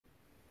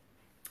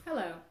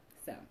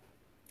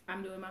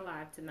I'm doing my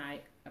live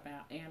tonight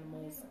about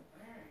animals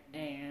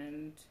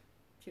and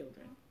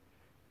children.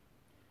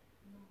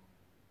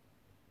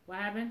 What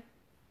happened?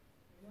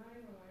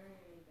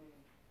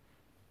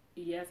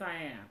 Yes, I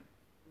am.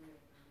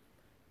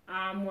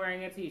 I'm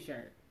wearing a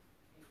t-shirt.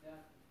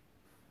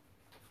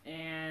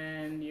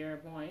 And your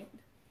point?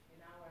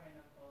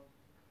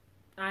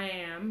 I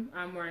am.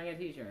 I'm wearing a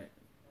t-shirt.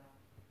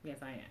 Yes,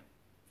 I am.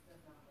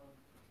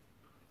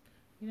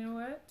 You know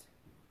what?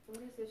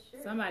 What is this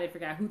shirt? Somebody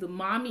forgot who the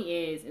mommy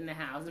is in the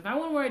house. If I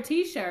want to wear a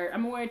t-shirt,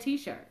 I'm going to wear a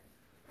t-shirt.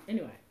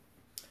 Anyway.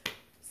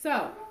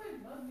 So.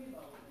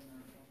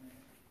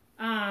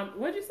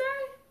 What'd you say?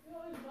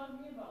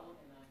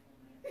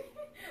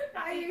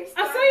 Are you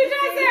So you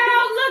trying to say I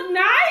don't look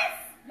nice?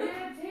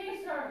 Yeah,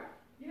 t-shirt.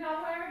 You're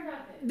not wearing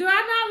nothing. Do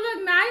I not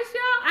look nice,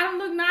 y'all? I don't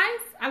look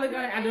nice.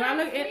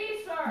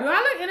 Do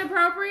I look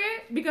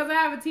inappropriate because I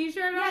have a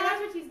t-shirt on? Yeah,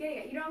 that's what she's getting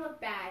at. You don't look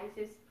bad. It's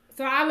just.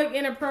 So I look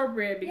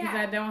inappropriate because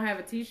Yeah. I don't have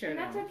a t-shirt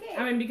That's on. okay.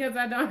 I mean, because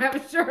I don't have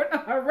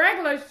a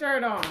regular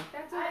shirt on.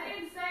 That's I okay.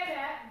 didn't say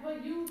that,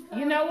 but you.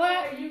 You know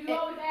what? You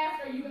always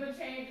ask, are you gonna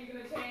change? Are you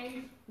gonna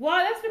change? Well,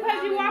 that's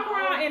because you walk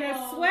around in a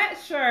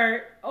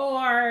sweatshirt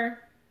or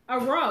a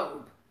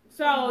robe.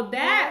 So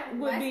that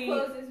would Less be.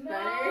 clothes is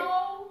better.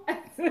 No.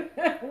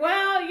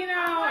 Well, you know.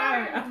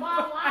 I'm wearing my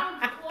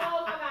lounge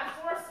clothes. I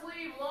got short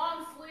sleeve,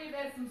 long sleeve,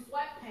 and some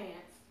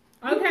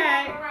sweatpants.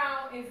 Okay. You walk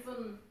around in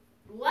some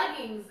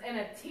leggings and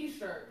a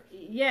t-shirt.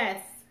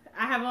 Yes,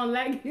 I have on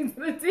leggings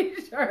and a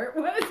t-shirt.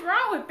 What is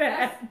wrong with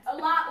that? That's a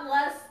lot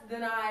less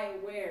than I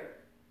wear.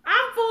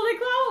 I'm fully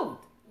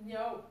clothed.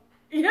 No.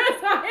 Yes,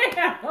 I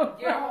am.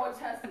 Your whole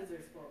chest is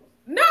exposed.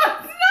 No,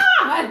 it's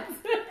not.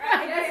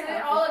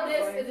 Yes, all of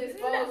this is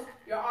exposed.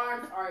 Your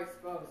arms are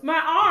exposed. My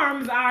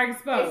arms are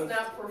exposed. It's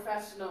not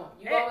professional.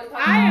 You It- always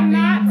talk I am about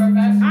not. being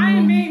professional. I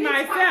am being She's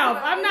talking myself.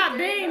 about I'm not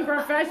being being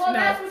professional. professional. Well,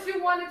 that's what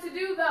you wanted to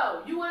do,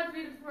 though. You wanted to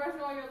be the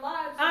professional in your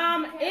lives. So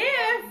you can't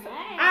If do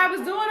I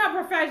was doing a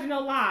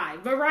professional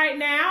live, but right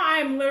now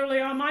I'm literally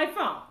on my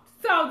phone.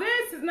 So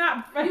this is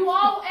not that.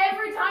 professional.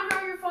 Every time you're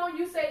on your phone,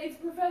 you say it's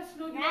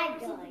professional. You Not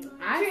want something doing.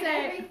 nice. I Treat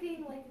said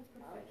everything like it's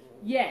professional.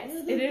 yes,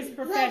 it is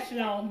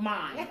professional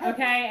mine.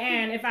 Okay,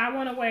 and if I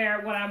want to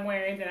wear what I'm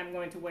wearing, then I'm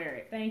going to wear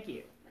it. Thank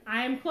you.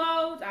 I am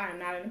clothed. I am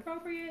not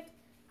inappropriate.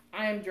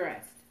 I am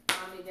dressed.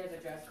 Mommy, there's a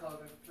dress code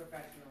for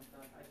professional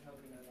stuff. I just hope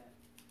you know that.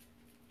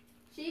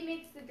 She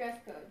makes the dress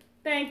code.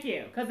 Thank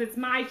you, because it's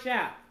my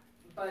show.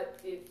 But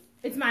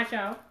It's my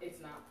show, it's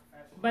not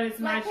professional. but it's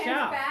my Sweatpants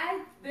show.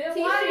 bad. Then T-shirt.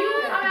 why do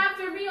you come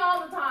after me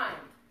all the time?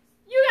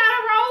 You got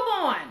a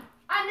robe on.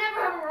 I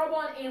never have a robe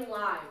on in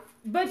live.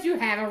 But you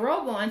have a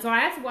robe on, so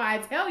that's why I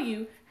tell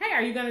you, hey,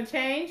 are you going to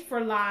change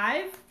for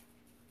live?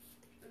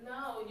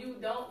 No, you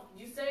don't.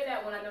 You say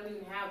that when I don't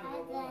even have the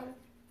robe on.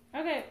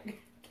 Okay,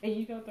 can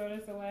you go throw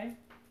this away?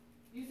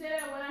 You say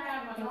that when I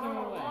have my Don't throw it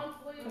normal away. long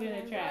sleeve Put it in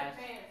and the trash.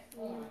 sweatpants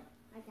on.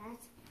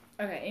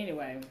 Okay,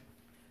 anyway.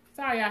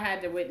 Sorry I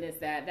had to witness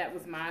that. That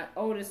was my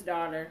oldest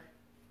daughter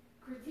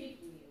Critiquing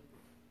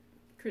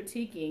you,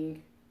 critiquing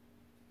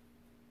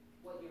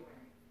what you're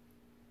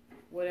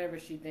wearing. whatever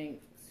she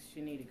thinks she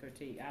needed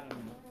critique. I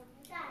don't know.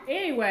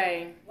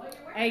 Anyway, What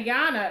you're wearing.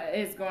 Ayana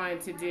is going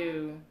to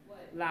do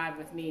live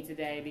with me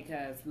today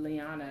because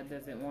Liana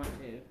doesn't want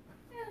to.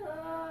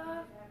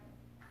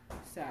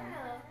 So,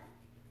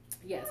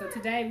 yeah, so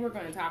today we're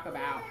going to talk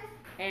about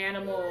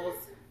animals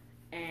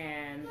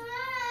and...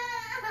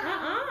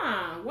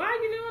 Why are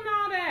you doing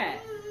all that?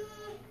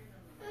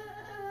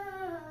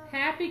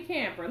 Happy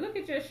camper. Look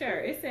at your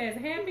shirt. It says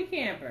happy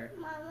camper.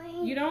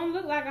 You don't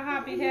look like a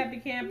happy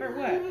camper.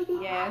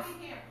 What? Yes.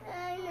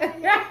 Shut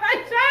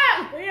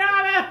up,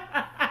 Liana.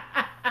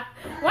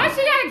 Why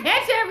she gotta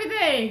catch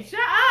everything? Shut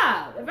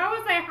up. If I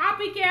would say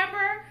happy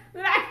camper,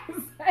 then I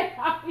can say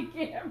happy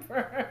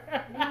camper.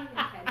 You can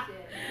catch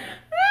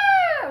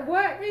it.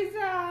 What,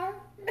 Misha?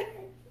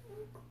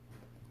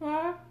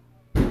 Huh?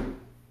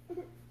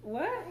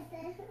 What?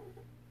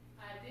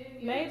 I didn't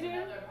get Major?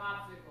 another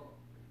popsicle.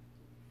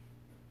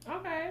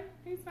 Okay,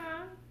 he's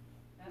fine.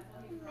 That's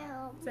what he's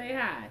from. Say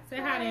hi. Say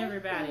hi to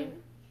everybody.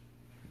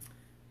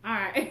 All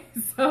right.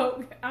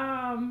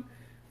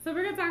 So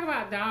we're gonna talk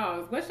about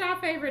dogs. What's your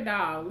favorite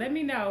dog? Let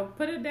me know.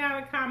 Put it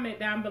down a comment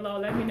down below.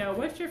 Let me know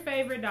what's your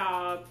favorite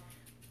dog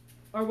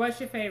or what's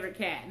your favorite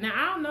cat. Now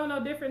I don't know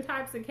no different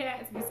types of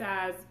cats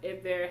besides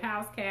if they're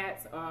house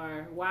cats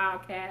or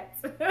wild cats,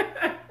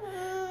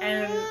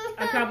 and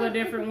a couple of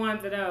different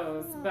ones of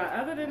those. But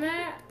other than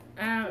that,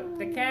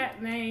 the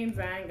cat names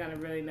I ain't gonna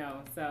really know.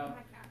 So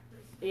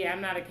yeah,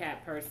 I'm not a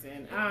cat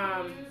person. If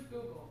you use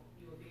Google,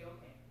 you will be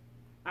okay.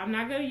 I'm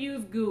not gonna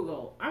use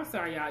Google. I'm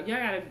sorry, y'all. Y'all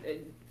gotta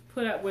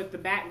put up with the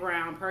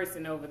background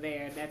person over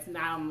there that's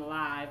not on the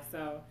live.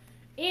 So,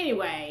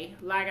 anyway,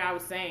 like I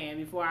was saying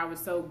before, I was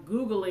so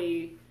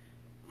googly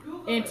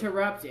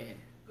interrupted.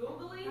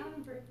 Googly?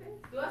 On purpose?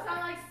 Do I sound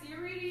like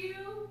Siri to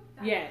you?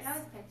 Yes, That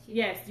was catchy.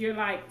 yes, you're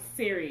like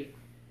Siri,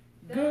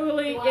 Do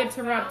googly I sound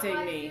interrupting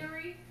like me.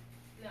 Siri?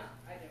 No,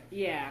 I don't.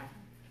 Yeah,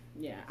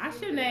 yeah. I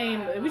should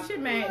name. We should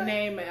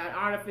name an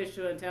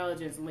artificial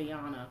intelligence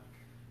Liana.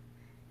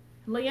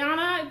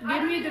 Liana,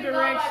 give me the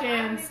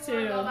directions I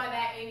didn't go to. by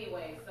that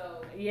anyway,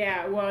 so.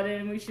 Yeah, well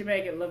then we should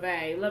make it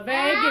LeVay.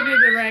 LeVay, give me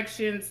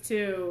directions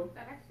to.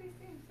 That actually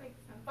seems like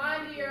something.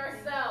 Find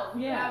yourself.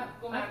 You Yeah, have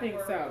to go I back think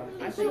to so. work.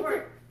 I think.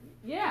 Short.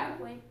 Yeah,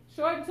 Wait.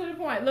 short and to the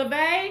point.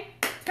 LeVay,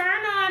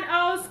 turn on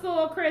old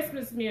school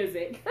Christmas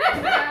music. You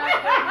have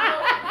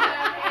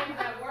hands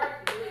at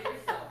work, do it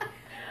yourself.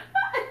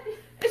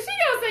 She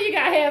gonna say you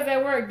got hands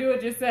at work, do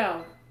it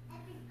yourself.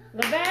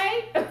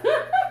 LeVay,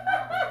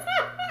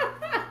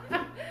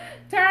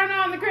 turn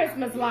on the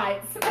Christmas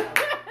lights.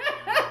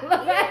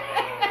 LeVay.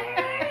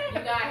 You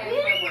got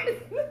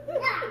hands at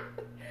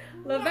work.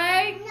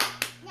 LeVay.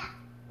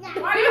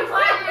 Why are you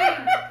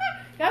clapping?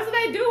 That's what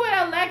they do with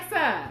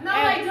Alexa. No,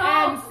 and, they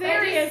don't. And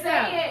Siri They and just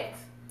stuff. say it.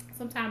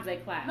 Sometimes they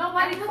clap.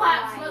 Nobody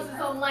claps unless it's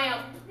a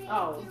lamp.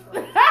 Oh.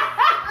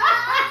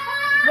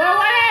 Well,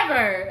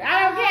 whatever. I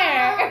don't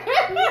care.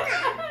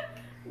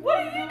 What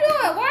are you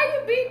doing? Why are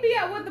you beating me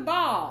up with the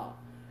ball?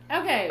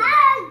 Okay.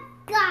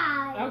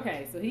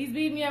 Okay, so he's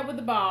beating me up with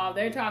the ball.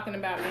 They're talking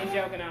about me and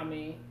joking on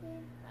me.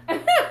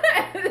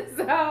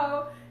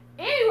 So,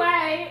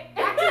 anyway,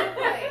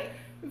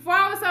 before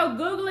I was so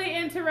googly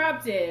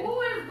interrupted,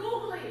 Who is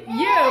Googling?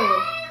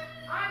 you.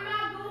 I'm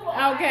not Google.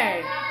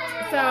 Okay,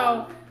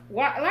 so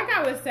like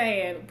I was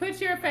saying,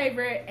 put your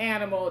favorite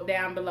animal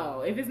down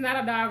below. If it's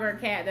not a dog or a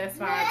cat, that's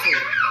fine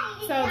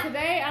too. So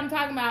today I'm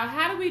talking about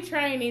how do we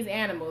train these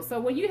animals. So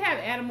when you have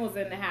animals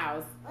in the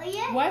house,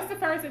 what's the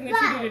first thing that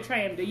you do to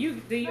train them?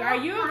 Are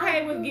you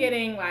okay with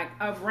getting like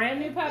a brand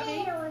new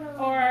puppy,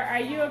 or are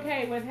you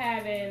okay with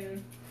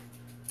having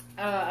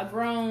a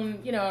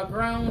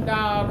grown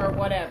dog or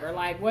whatever?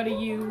 Like, what do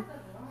you?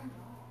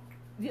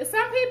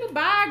 Some people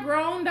buy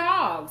grown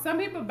dogs. Some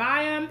people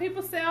buy them.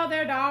 People sell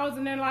their dogs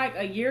and they're like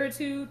a year or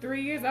 2,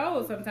 3 years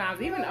old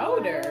sometimes, even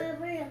older.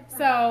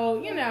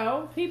 So,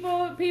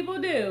 people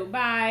do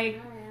buy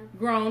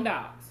grown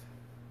dogs.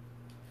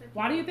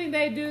 Why do you think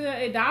they do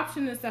the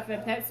adoption and stuff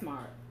at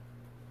PetSmart?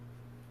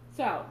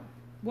 So,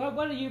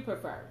 what do you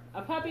prefer?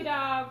 A puppy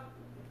dog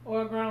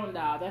or a grown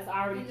dog that's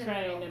already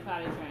trained and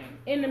potty trained?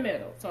 In the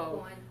middle.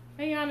 So,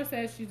 Ayana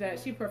says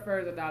she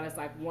prefers a dog that's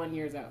like 1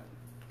 year old.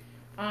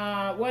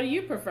 What do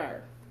you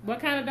prefer? What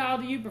kind of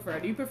dog do you prefer?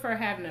 Do you prefer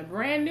having a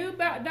brand new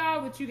dog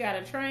that you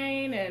gotta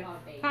train and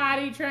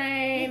potty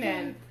train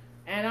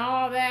and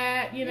all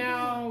that,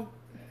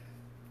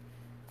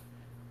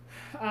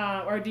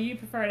 or do you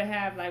prefer to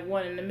have like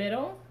one in the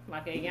middle,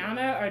 like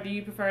Ayana, or do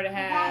you prefer to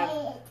have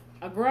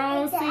a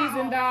grown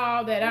seasoned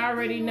dog that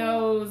already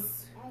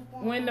knows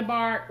when to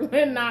bark,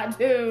 when not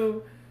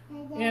to?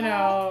 When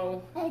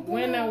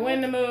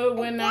to move,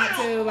 when not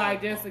to,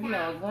 like just a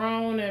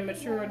grown and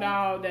mature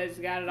dog that's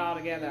got it all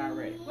together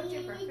already. What's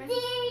your preference?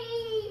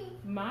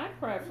 My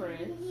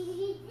preference.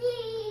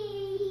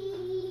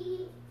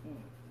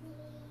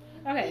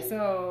 Okay,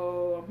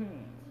 so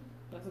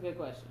that's a good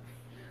question.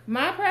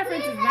 My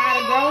preference is not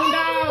a grown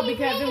dog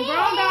because them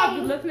grown dogs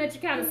be looking at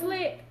you kind of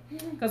slick.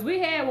 Cause we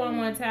had one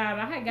time.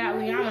 I had got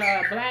Liana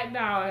a black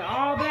dog, an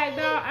all black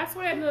dog. I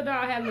swear that little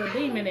dog had a little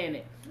demon in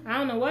it. I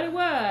don't know what it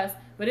was,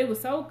 but it was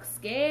so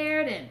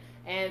scared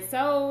and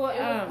so it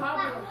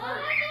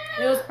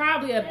was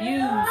probably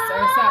abused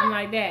or something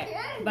like that.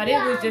 But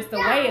it was just the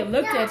way it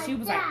looked at you. It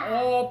was like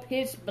all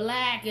pitch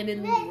black and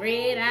then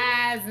red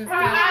eyes and Her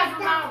eyes stuff.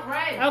 were not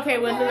red. Okay,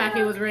 well it looked like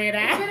it was red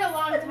It's eyes. been a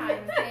long time,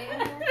 okay?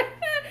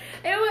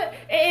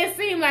 It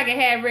seemed like it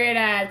had red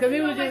eyes because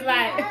it was just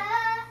like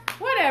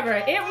whatever.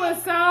 It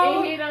was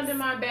so. It hid under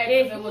my bed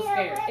because it was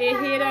scared. It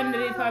hid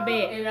underneath her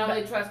bed. It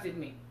only trusted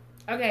me.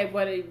 Okay,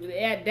 but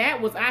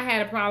I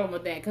had a problem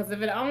with that because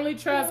if it only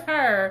trusts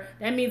her,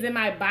 that means it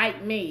might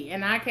bite me,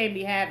 and I can't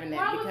be having that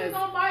Why was it because.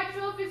 gonna bite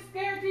you if it's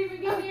scared to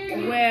even get near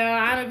you? Well,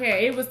 I don't care.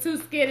 It was too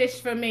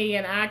skittish for me,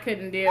 and I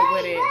couldn't deal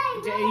with it,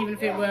 even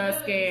if it was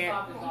scared.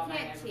 You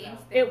can't change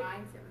It- their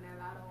mindset when they're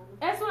that old.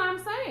 That's what I'm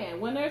saying.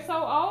 When they're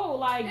so old,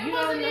 like It you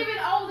wasn't don't know. even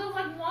old. It was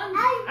like 1.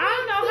 I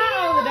don't know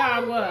how old the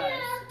dog was.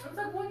 It was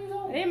like 1 year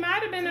old. It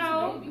might have been It's a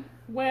old. baby.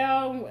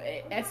 Well,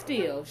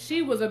 still,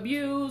 she was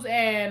abused,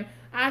 and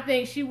I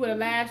think she would have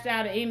lashed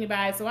out at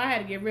anybody, so I had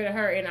to get rid of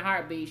her in a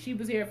heartbeat. She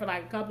was here for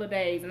like a couple of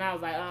days, and I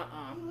was like,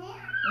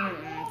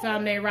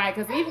 something ain't right.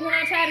 Because even when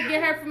I tried to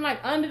get her from like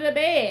under the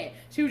bed,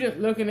 she was just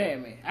looking at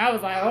me. I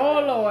was like, oh,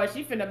 Lord,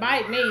 she finna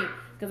bite me,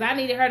 because I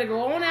needed her to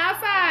go on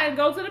outside and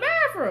go to the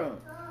bathroom.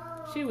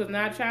 She was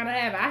not trying to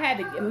have it. I had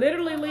to,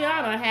 literally,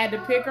 Liana had to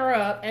pick her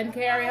up and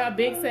carry her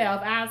big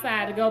self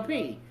outside to go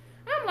pee.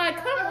 I'm like,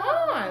 come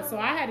on. So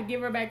I had to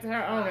give her back to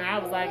her owner. I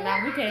was like,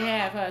 nah, we can't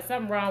have her.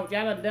 Something wrong with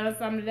y'all done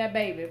something to that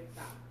baby.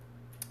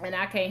 And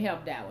I can't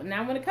help that one.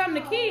 Now, when it comes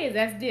to kids,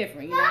 that's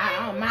different.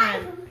 I don't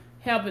mind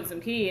helping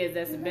some kids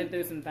that's been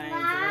through some things. Or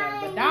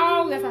whatever. But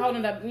dogs, that's a whole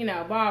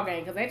nother, ball game.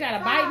 Because they try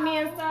to bite me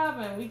and stuff,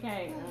 and we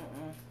can't.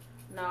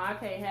 No, I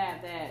can't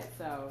have that.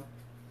 So,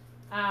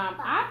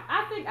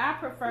 I think I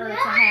prefer to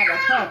have a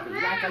puppy,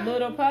 like a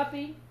little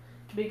puppy.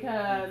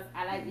 Because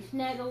I like to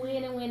snuggle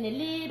with them when they're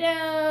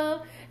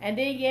little. And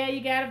then,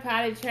 you got to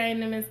potty train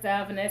them and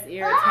stuff, and that's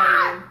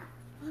irritating.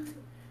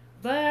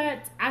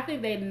 But I I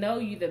think they know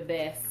you the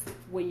best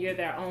when you're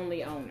their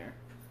only owner.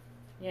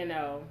 You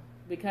know,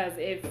 because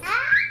if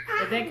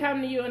they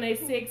come to you and they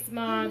 6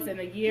 months and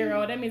a year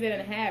old, that means they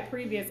didn't have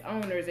previous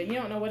owners, and you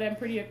don't know what them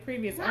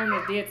previous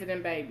owners did to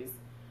them babies.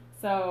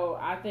 So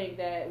I think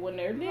that when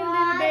they're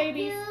little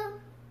babies,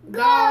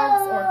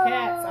 dogs or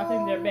cats, I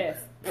think they're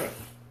best.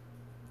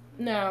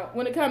 Now,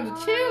 when it comes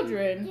to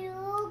children,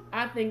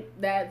 I think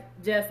that's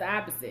just the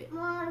opposite.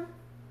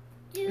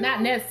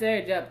 Not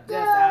necessarily just the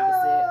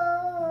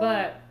opposite,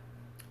 but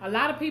a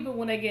lot of people,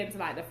 when they get into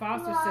like the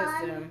foster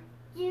system,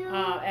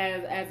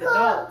 as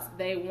adults,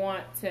 they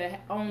want to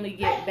only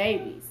get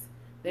babies.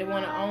 They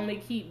want to only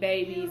keep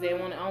babies. They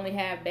want to only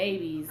have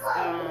babies,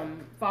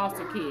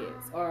 foster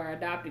kids or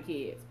adopted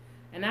kids.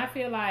 And I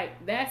feel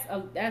like that's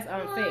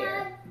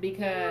unfair,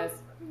 because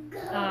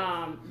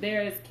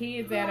there's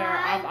kids that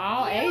are of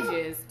all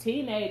ages,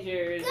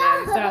 teenagers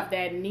and stuff,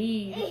 that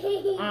need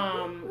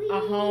a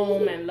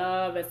home and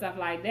love and stuff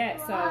like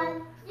that.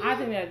 So I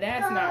think that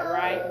that's not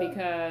right,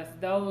 because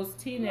those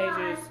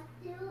teenagers,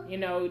 you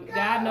know,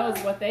 God knows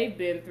what they've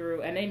been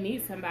through, and they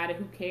need somebody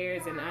who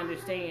cares and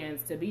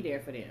understands to be there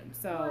for them.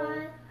 So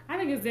I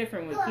think it's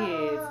different with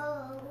kids.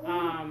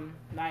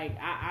 Like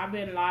I've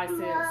been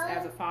licensed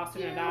as a foster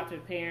and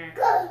adopted parent,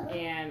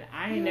 and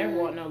I ain't never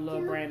want no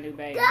little brand new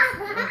baby.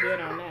 I'm good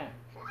on that.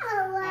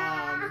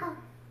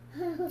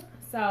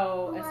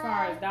 So as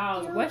far as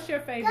dogs, what's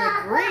your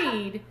favorite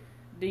breed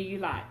do you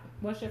like?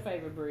 What's your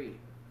favorite breed?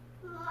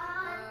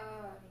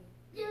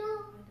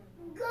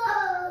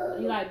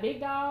 You like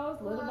big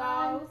dogs, little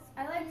dogs?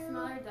 I like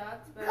smaller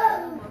dogs, but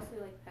I mostly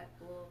like pet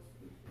bulls.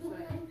 So I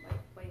like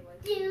play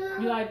with.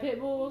 You like pit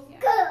bulls?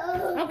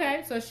 Yeah.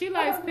 Okay, so she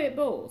likes pit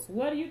bulls.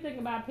 What do you think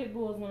about pit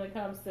bulls when it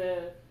comes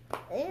to,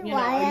 you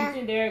know, you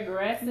think they're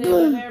aggressive,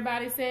 as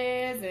everybody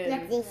says,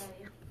 and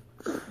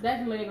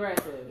definitely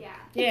aggressive? Yeah.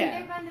 Yeah.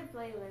 They're fun to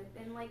play with,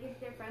 and like if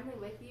they're friendly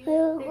with you,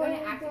 they're going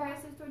to act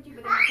aggressive towards you,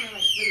 but they're not going to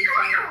like really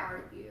try to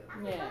hurt you.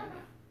 Yeah.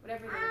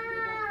 Whatever they do, they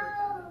won't hurt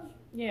that much.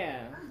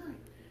 Yeah.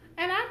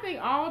 And I think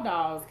all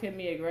dogs can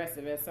be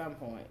aggressive at some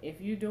point.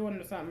 If you're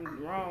doing something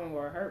wrong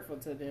or hurtful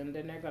to them,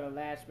 then they're going to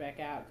lash back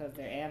out, because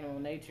their animal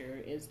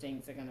nature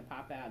instincts are going to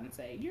pop out and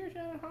say, you're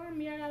trying to harm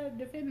me, I got to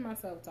defend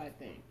myself type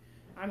thing.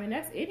 I mean,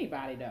 that's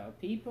anybody, though.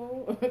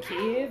 People,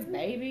 kids,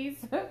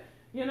 babies.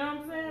 You know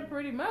what I'm saying?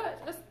 Pretty much.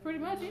 That's pretty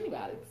much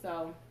anybody.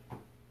 So,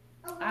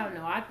 I don't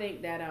know. I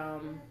think that,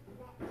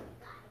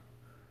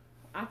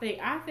 I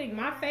think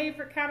my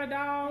favorite kind of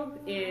dog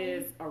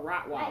is a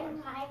Rottweiler.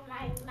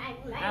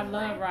 I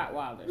love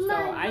Rottweilers. So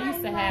I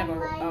used to have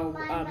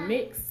a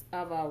mix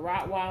of a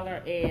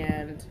Rottweiler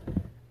and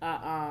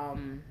a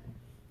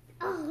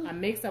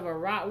mix of a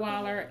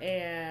Rottweiler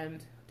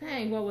and,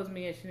 dang, what was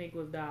me and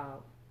Shaniqua's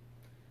dog?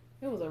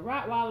 It was a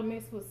Rottweiler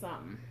mixed with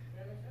something.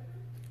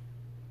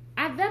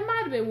 That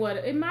might have been what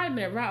it might have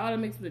been. A Rottweiler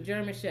mixed with a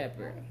German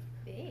Shepherd.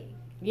 Big.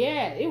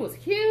 Yeah, it was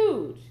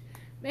huge.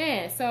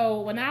 Man,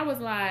 so when I was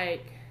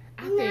like,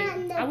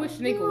 I wish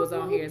Shaniqua was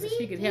on here so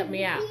she could help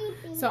me out.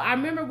 So I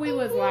remember we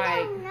was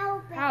like,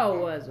 how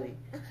old was we?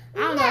 I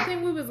don't know, I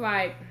think we was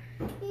like,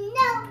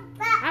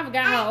 I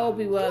forgot how old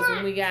we was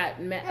when we got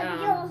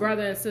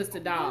brother and sister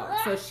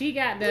dogs. So she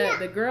got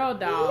the girl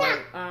dog,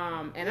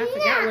 and I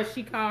forgot what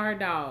she called her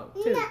dog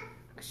too.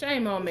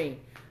 Shame on me.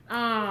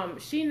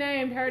 She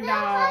named her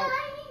dog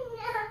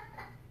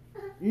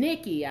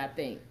Nikki, I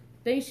think.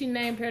 She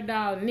named her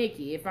dog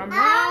Nikki. If I'm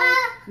wrong,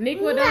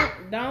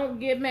 Niqua, don't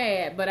get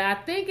mad. But I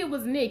think it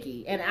was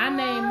Nikki, and I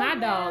named my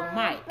dog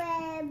Mike.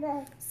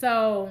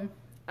 So,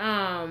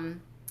 I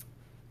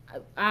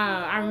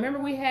remember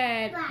we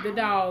had the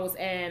dogs,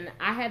 and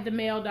I had the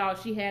male dog.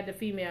 She had the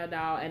female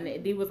dog, and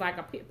it was like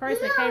a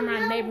person that came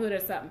around the neighborhood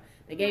or something.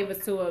 They gave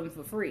us to them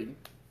for free,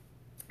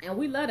 and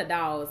we love the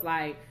dogs,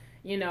 like.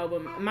 You know,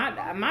 but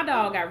my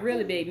dog got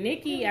really big.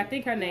 Nikki, I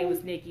think her name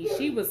was Nikki.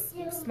 She was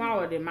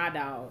smaller than my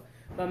dog.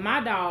 But my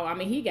dog, I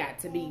mean, he got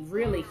to be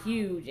really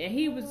huge. And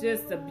he was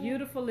just the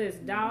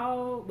beautifulest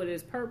dog with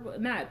his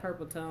not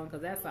purple tongue,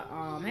 because that's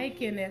a, hey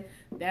Kenneth,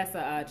 that's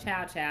a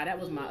Chow Chow. That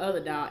was my other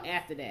dog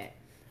after that.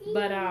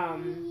 But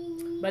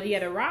yeah,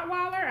 the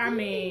Rottweiler, I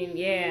mean,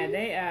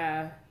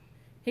 yeah,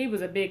 he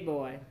was a big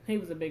boy.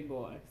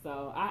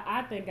 So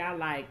I think I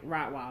like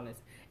Rottweilers.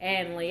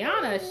 And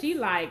Liana, she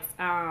likes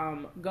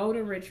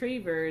golden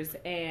retrievers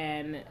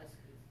and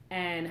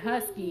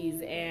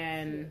huskies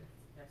and.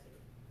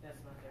 That's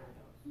my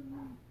favorite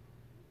dog.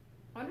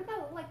 I wonder if that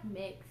look like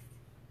mixed.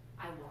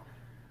 I want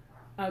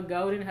a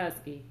golden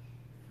husky.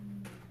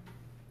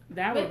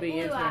 That would be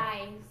blue interesting.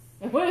 eyes.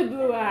 With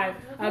blue eyes,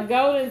 a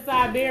golden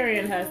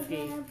Siberian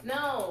husky.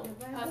 No,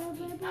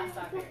 husky, not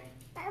Siberian.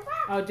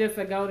 Oh, just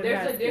a golden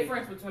There's husky. a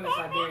difference between a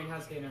Siberian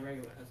husky and a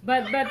regular husky.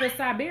 But the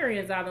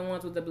Siberians are the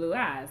ones with the blue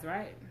eyes,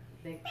 right?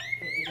 It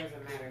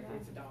doesn't matter if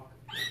it's a dog.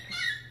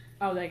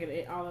 Oh, they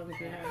could. All of them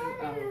can have.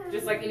 Oh.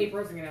 Just like any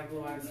person can have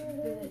blue eyes.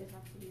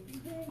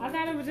 I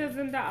thought it was just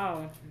in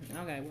dog.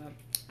 Oh, okay. Well,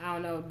 I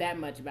don't know that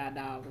much about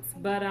dogs,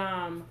 but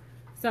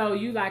so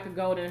you like a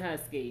golden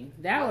husky?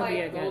 That would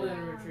be a good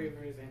golden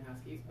retrievers and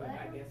huskies, but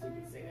I guess you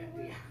could say that.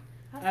 Yeah.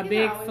 A Huskies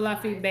big are always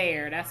fluffy nice.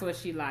 bear. That's what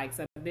she likes.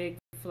 A big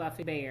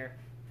fluffy bear.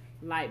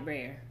 Light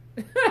bear.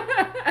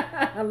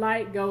 A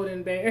light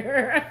golden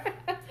bear.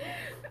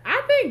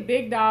 I think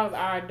big dogs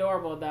are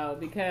adorable though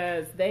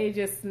because they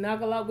just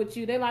snuggle up with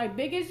you. They like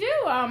big as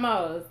you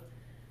almost.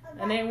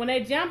 And then when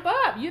they jump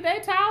up, they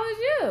tall as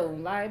you.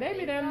 Like they be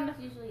Big them. dogs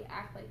usually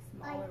act like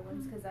smaller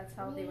ones because that's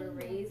how they were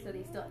raised. So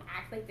they still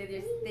act like they're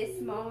just this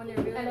small when they're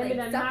really And they be like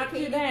done knock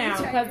you suffocating down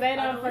trying because to they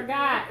done cuddle with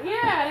forgot. you.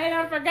 Yeah, they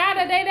done forgot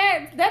that they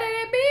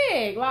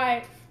big.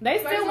 Like they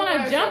still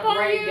want to jump on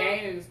Great you.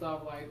 game and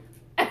stuff like.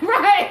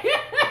 Right.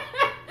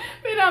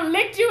 They done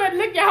licked you and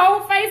licked your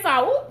whole face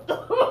off.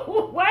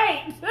 Ooh,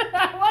 wait,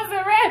 I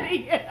wasn't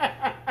ready.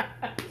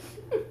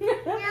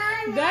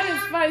 That is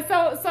funny.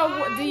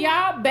 So do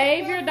y'all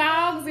bathe your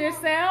dogs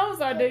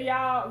yourselves, or do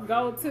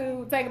y'all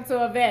take them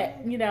to a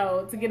vet,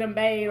 to get them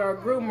bathed or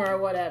a groomer or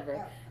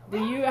whatever?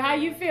 How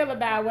you feel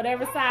about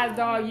whatever size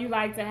dog you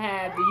like to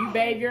have? Do you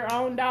bathe your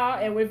own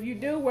dog? And if you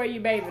do, where you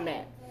bathe them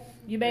at?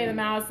 You bathe them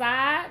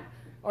outside,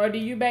 or do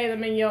you bathe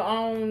them in your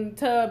own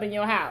tub in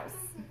your house?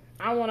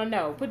 I want to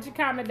know. Put your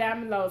comment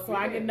down below so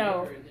I can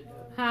know.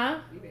 Huh?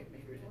 Yeah,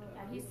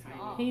 he's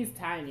small. He's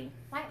tiny.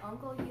 My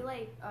uncle, he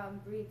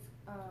breeds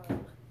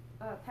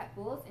pet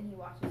bulls and he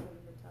washes them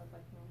in the tub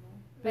like normal.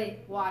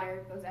 But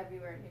water goes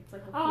everywhere and it's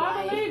like a Oh,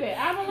 I fly. believe it.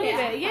 I believe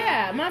Yeah. it.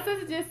 Yeah, my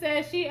sister just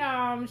said she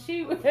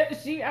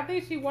I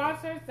think she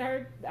washed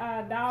her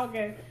dog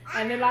and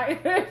it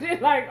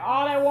like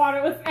all that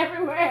water was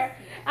everywhere.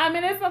 I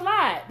mean, it's a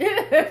lot.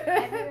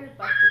 Everywhere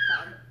but the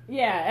tub.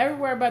 Yeah,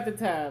 everywhere but the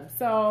tub.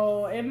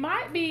 So it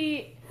might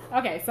be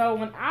okay. So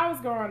when I was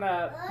growing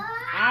up,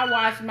 I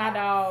watched my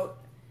dog.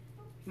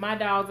 My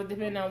dogs, it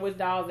depended on which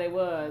dogs they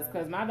was,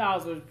 because my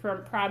dogs was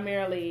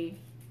primarily,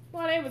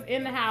 well, they was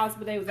in the house,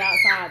 but they was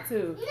outside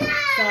too.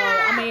 So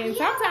I mean,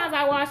 sometimes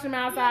I watched them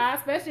outside,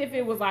 especially if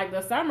it was like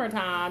the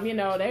summertime.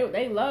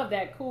 They love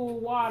that cool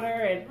water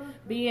and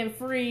being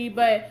free.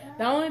 But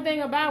the only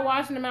thing about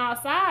watching them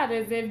outside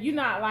is if you're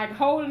not like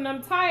holding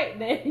them tight,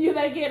 then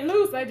they get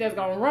loose. They just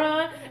gonna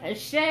run and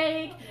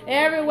shake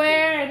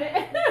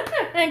everywhere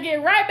and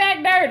get right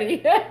back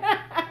dirty.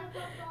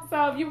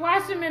 So if you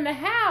watch them in the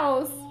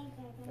house,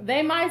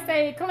 they might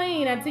stay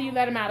clean until you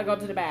let them out to go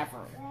to the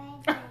bathroom.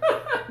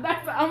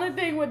 That's the only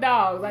thing with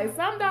dogs. Like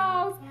some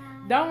dogs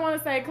don't want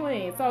to stay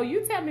clean. So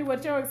you tell me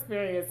what your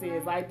experience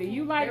is. Like, do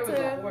you like There was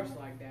a to? horse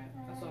like that.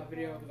 I saw a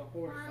video of a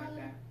horse like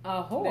that.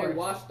 A horse. They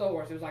washed the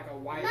horse. It was like a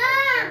white.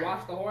 They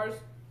washed the horse.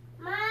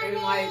 And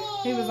like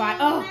He was like,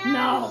 "Oh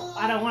no,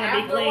 I don't want to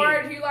be clean."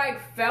 afterward, he like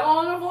fell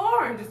on the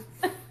floor and just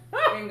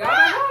and got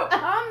back up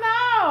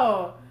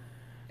Oh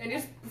and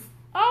just. no!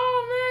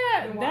 Oh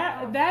man, And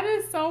walked that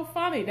is so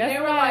funny. That's They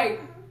were like,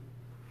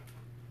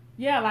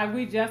 yeah, like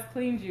we just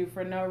cleaned you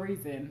for no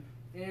reason.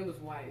 and it was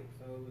white,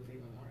 so it was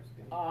even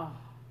worse. Oh,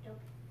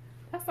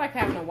 that's like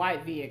having a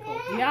white vehicle.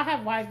 Do y'all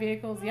have white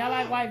vehicles? Y'all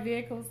like white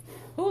vehicles?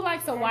 Who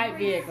likes a white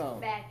vehicle?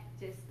 Back,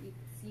 just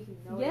you can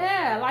know.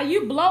 Yeah, like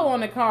you blow on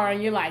the car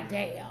and you're like,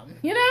 damn.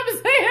 You know what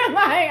I'm saying?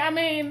 Like, I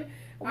mean,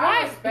 I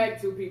white.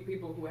 respect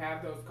people who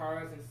have those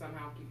cars and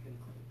somehow keep them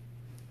clean.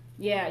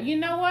 Yeah, you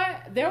know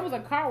what? There was a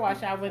car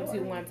wash I went to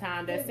one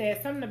time that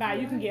said something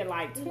about you can get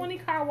like 20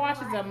 car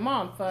washes a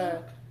month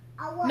for.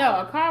 No,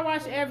 a car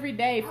wash every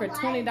day for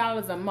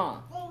 $20 a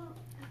month.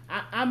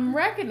 I'm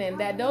reckoning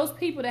that those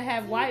people that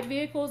have white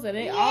vehicles and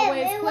they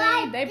always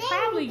clean, they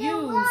probably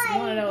use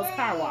one of those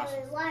car washes.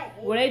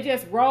 Where they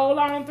just roll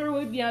on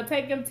through it,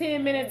 take them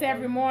 10 minutes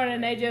every morning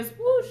and they just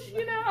whoosh,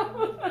 they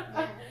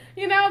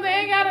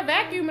ain't got a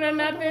vacuum or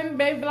nothing,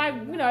 maybe like,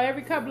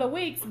 every couple of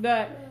weeks.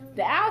 But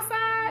the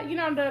outside,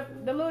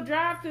 the little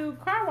drive-through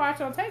car wash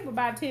don't take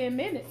about 10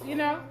 minutes,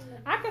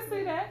 I can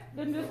see that.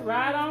 Then just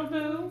ride on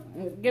through,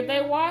 get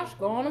their wash,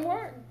 go on to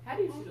work. How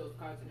do you see those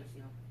cars in the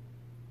snow?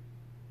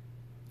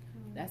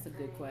 That's a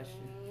good question.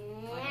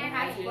 It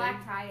has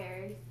black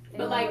tires.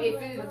 But like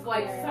if it's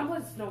like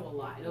someone snow a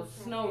lot, it'll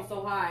snow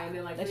so high and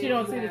then like That you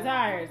don't see the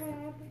tires.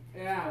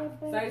 Yeah.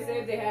 So I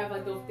said they have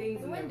like those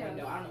things in their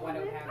window. I don't know why they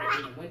would have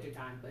it in the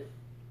wintertime, but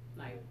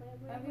like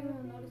I've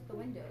even noticed the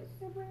windows.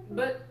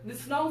 but the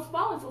snow's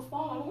falling, so it's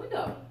falling on the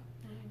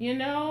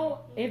window.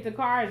 If the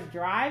car is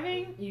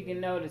driving, you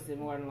can notice it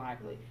more than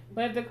likely.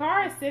 But if the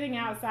car is sitting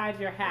outside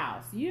your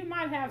house, you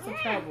might have some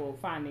trouble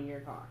finding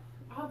your car.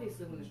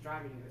 Obviously when it's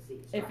driving you're gonna see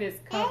it. If it's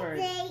covered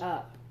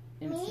up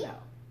in snow.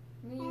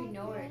 You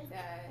know where it's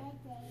at.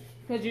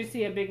 Because you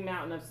see a big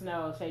mountain of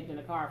snow shaped in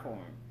a car form.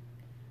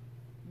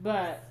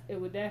 But it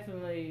would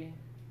definitely,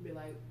 Be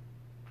like,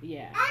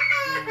 yeah,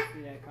 you don't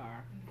see that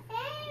car.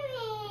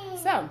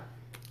 So,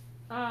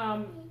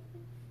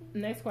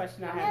 next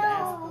question I have to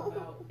ask. what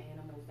about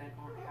animals that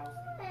aren't house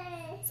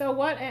animals? So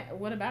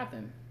what about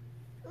them?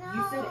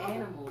 You said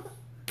animals.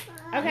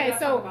 Okay,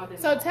 gotta talk about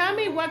so them. tell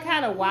me what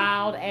kind of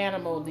wild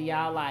animal do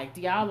y'all like?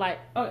 Do y'all like,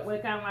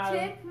 what kind of wild?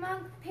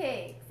 Chipmunk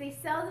pigs. They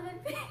sell them in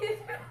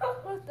Fayetteville.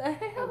 What the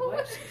hell?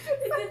 What?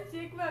 It's a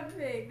chipmunk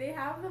pig. They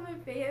have them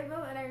in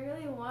Fayetteville, and I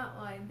really want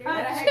one. They're How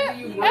the like- heck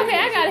do you Okay,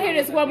 I gotta hear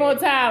this one more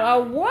time.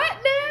 A what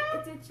now?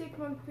 It's a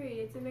chipmunk breed.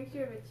 It's a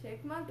mixture of a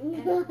chipmunk and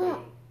a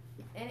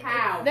pig.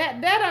 How? That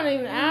don't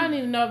even. I don't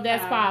even know if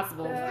that's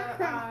possible.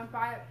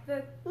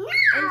 The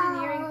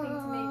engineering thing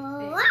to make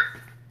things.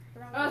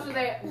 Oh, so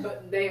they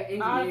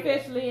engineered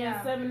Artificially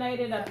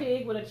inseminated a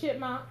pig with a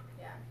chipmunk.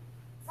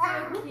 So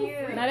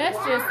cute. Now that's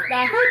just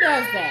now who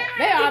does that?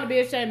 They ought to be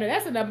ashamed of.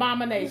 That's an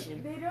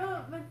abomination. They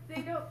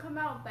don't come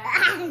out bad.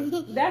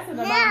 That's an abomination.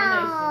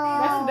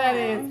 That's what that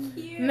is.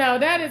 Cute. No,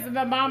 that is an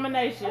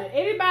abomination.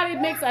 Anybody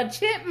mix a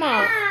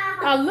chipmunk,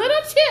 a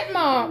little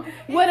chipmunk,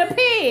 with a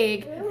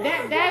pig,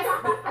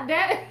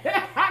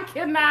 that I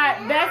cannot.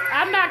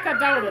 I'm not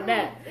condoning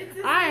that.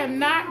 I am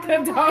not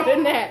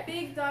condoning that.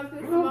 Big dog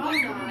with small dog.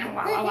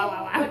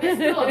 But it's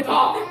still a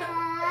dog.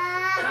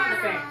 Not a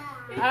fan.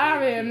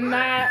 I am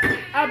not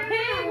a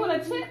pig with a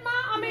chipmunk.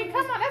 I mean,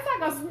 come on, that's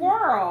like a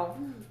squirrel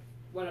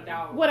What a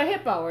dog. with a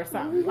hippo or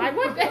something. Like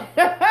what? A pig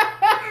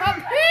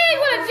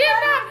with a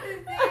chipmunk?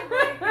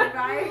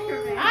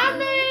 I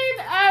mean,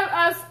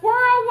 a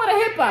squirrel with a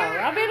hippo.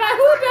 I mean, like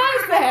who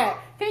does that?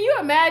 Can you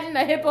imagine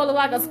a hippo look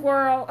like a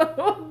squirrel? It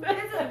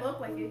doesn't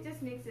look like it. It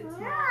just makes it small.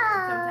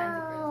 Sometimes it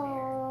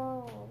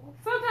grows hair.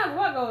 Sometimes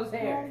what goes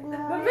hair?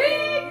 The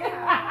pig.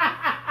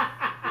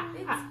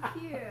 It's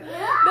cute.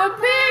 The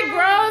pig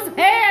grows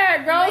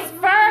hair, grows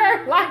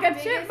fur like a The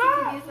biggest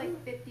chipmunk. is like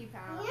 50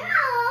 pounds.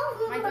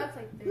 My dog's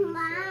like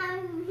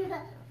 36.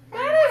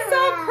 That is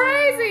so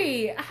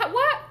crazy.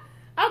 What?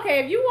 Okay,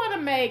 if you want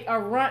to make a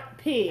runt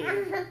pig,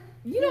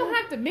 you don't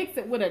have to mix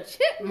it with a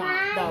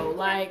chipmunk though.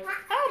 Like,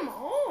 come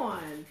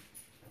on.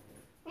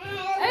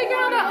 Hey,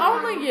 girl,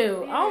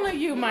 only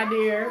you, my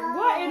dear.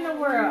 What in the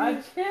world?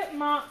 A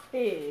chipmunk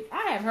pig?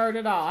 I have heard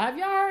it all. Have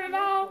y'all heard it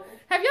all?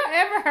 Have y'all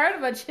ever heard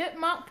of a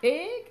chipmunk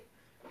pig?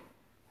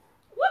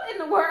 What in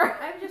the world?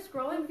 I was just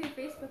scrolling through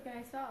Facebook and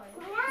I saw it.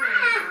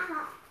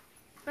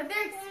 But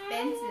they're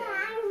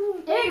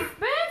expensive.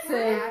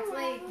 Expensive? Yeah, it's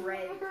like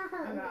right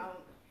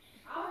about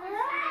How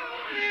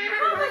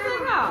much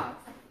it cost?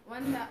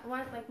 like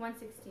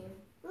 116.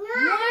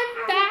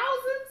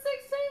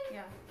 1,016?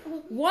 Yeah.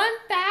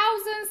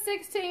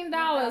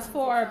 $1,016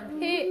 for a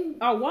pig,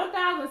 or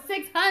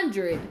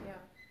 1,600 Yeah.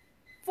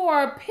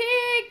 for a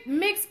pig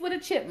mixed with a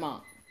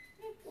chipmunk.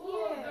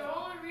 Well, the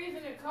only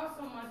reason it costs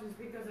so much is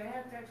because they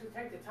have to actually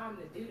take the time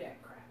to do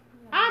that crap.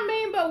 I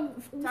mean, but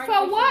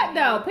for what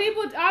though?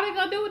 People, all they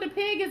gonna do with the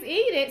pig is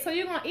eat it. So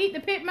you're gonna eat the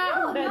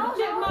chipmunk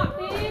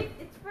pig?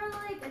 It's for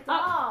like a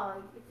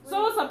dog.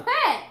 So it's a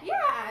pet.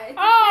 Yeah. It's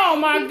Oh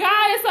my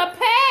God, it's a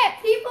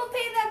pet. People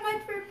pay that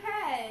much for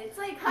pets. It's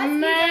like huskies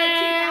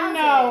Man, are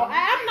no, $2,000.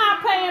 I'm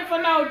not paying for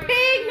no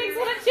pig mixed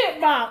with a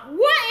chipmunk.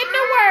 What in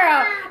the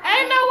world?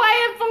 Ain't no way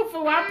in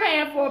Fufu I'm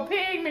paying for a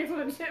pig mixed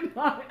with a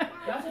chipmunk.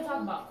 Y'all should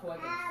talk about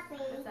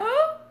Quackers. Who?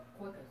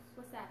 Quackers.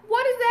 What's that?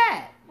 What is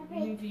that? You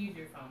need to use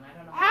your phone. I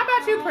don't know. How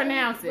about you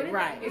pronounce it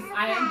right?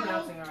 I am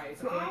pronouncing it right.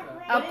 It's a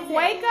Quaker. A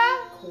Quaker?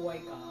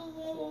 Quaker.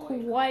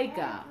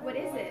 Quaker. What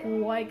is it?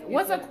 Quaker.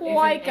 What's a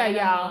Quaker,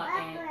 y'all?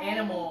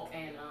 Animal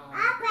and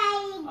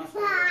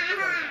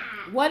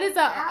What is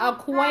a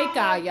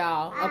Quaker,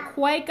 y'all? A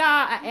Quaker,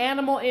 an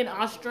animal in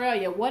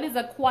Australia. What is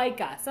a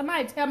Quaker?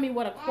 Somebody tell me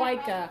what a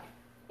Quaker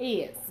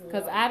is,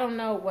 because I don't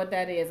know what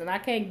that is, and I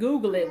can't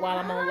Google it while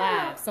I'm on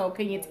live. So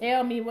can you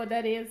tell me what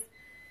that is?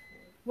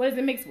 What is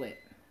it mixed with?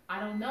 I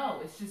don't know.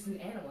 It's just an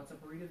animal. It's a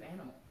breed of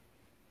animal.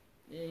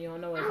 You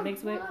don't know what it's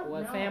mixed with?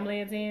 What No.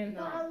 family it's in?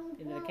 No.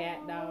 Is it a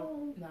cat,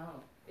 dog?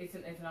 No. It's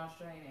an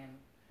Australian animal.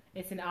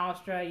 It's an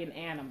Australian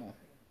animal.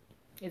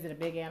 Is it a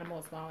big animal,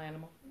 a small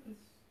animal? It's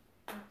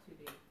not too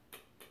big.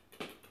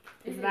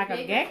 Is it like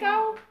a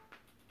gecko?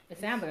 It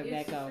sounds like a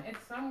gecko. It's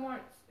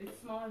somewhat. It's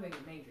smaller than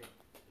a major.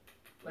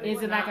 But Is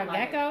it's it like a not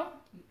gecko?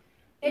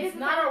 It's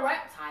not a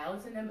reptile.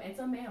 It's a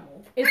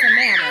mammal. It's a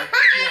mammal.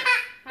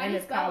 How And do you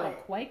it's spell called a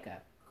it? Quaker.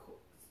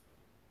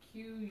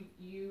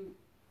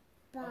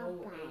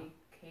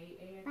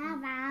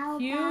 Quuoaka.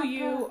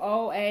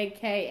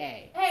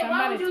 Quuoaka. Hey,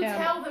 why would you tell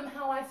me. tell them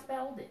how I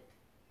spelled it?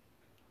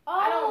 Oh,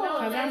 I don't know.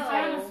 'Cause I'm I'm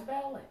trying trying to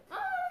spell it. Oh,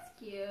 that's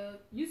cute.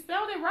 You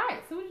spelled it right.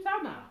 So what you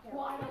talking about?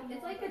 Well, I don't know.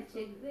 It's like a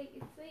chick.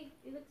 It's like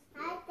it looks.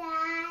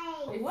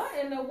 What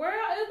in the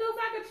world? It looks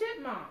like a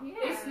chipmunk.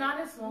 Yeah. It's not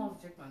as small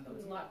as a chipmunk though.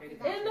 It's a lot bigger.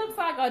 Than It looks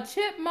like a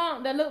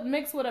chipmunk that looks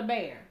mixed with a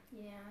bear.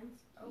 Yeah.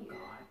 It's Oh cute.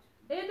 God.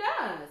 It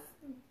does.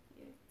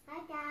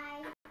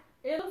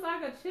 It looks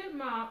like a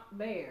chipmunk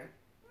bear.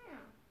 Yeah.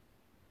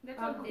 That's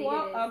A how big it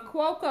is.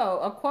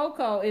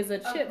 quoco is a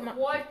chipmunk.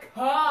 Quaker.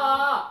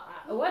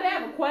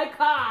 Whatever,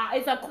 quaker.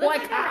 It's a Looks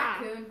like a quaker.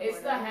 raccoon It's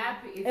for the them.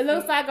 happy. It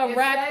looks like a It's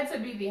rac- said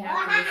to be the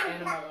happiest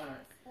animal on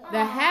earth.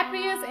 The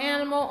happiest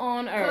animal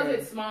on Because it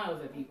earth.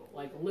 smiles at people,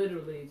 like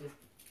literally just.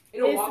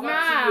 It'll It walk up to you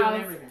and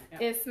smiles. everything. Yeah.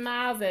 It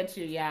smiles at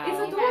you, It's y'all.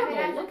 adorable.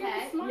 That's Look at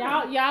okay. the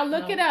smile. Y'all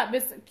look No. it up.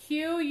 It's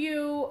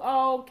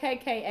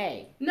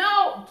Quuokka.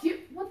 No.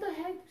 What the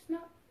heck? It's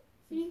not.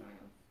 See?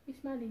 He's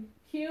smiling.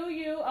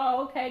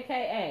 Quuokka,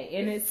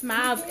 and it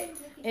smiles.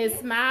 It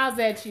smiles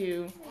at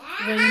you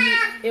when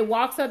it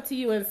walks up to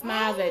you and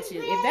smiles at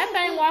you. If that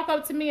thing walk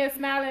up to me and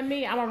smile at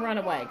me, I'm gonna run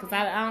away because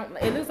I don't.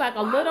 It looks like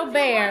a little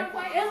bear.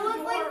 It looks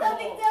like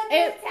something to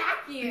attack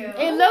you.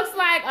 It looks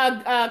like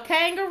a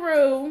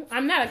kangaroo.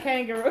 I'm not a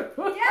kangaroo.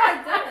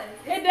 Yeah, it does.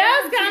 It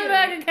does kind of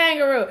like a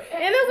kangaroo.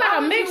 It looks like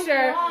a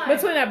mixture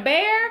between a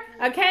bear,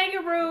 a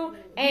kangaroo,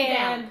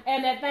 and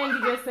that thing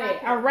you just said,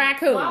 a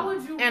raccoon. Why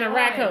would you and a run?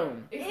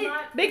 raccoon.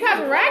 Because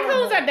It's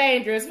raccoons are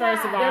dangerous,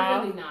 first of They're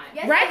all. really not.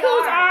 Yes,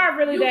 Raccoons they are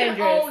really You dangerous.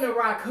 can own a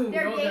raccoon.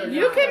 They're No, they're dangerous.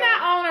 You not.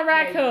 cannot own a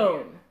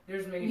raccoon.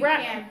 There's many Ra-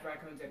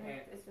 raccoons that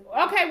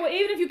have. Okay, well,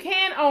 even if you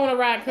can own a They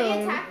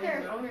raccoon, attack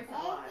their owners a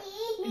lot.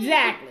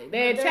 exactly,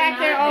 they But attack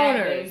they're their not that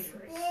owners.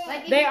 dangerous.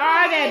 Like, if They you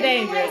are go that in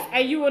dangerous, the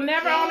and you will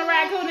never own a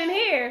raccoon in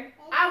here.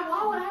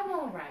 Why would I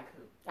want a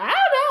raccoon? I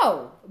don't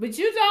know, but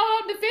you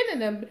all defending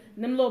them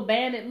little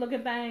bandit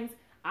looking things.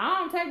 I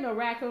don't take no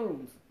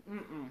raccoons.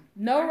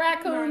 No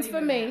raccoons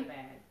for me.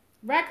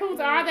 Raccoons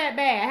are that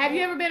bad. Have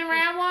you ever been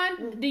around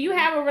one? Do you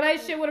have a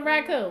relationship with a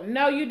raccoon?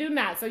 No, you do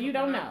not, so you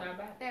don't know.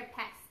 They're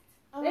pests.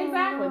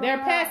 Exactly. They're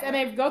pests, and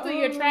they go through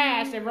your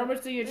trash. They rummage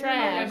through your Yeah,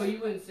 trash. but you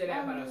wouldn't say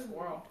that about a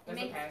squirrel. It That's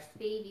a makes pest.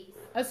 babies.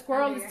 A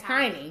squirrel Under is your house.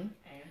 tiny,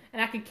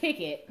 and I can kick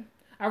it.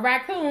 A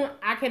raccoon,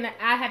 I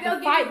have They'll to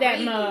give fight you that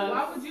rabies. mug.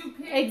 Why would you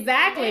pick?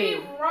 Exactly.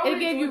 Any rodent It'll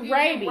give you would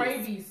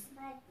rabies.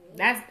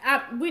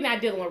 We're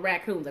not dealing with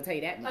raccoons. I tell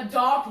you that. A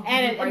dog can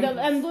And give you the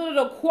rabies.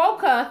 little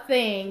quokka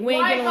thing, we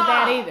ain't dealing with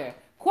that either.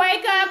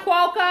 Quaker,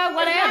 quokka, It's not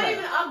whatever.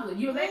 even ugly.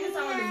 You make it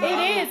sound like it's It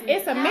is. ugly.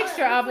 It's a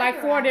mixture of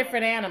like 4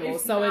 different animals,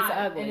 It's so it's not,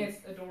 ugly. and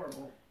it's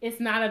adorable. It's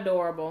not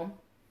adorable.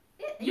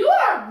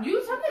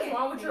 Something's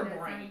wrong with your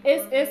brain.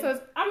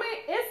 The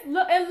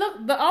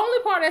only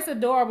part that's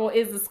adorable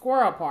is the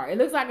squirrel part. It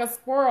looks like a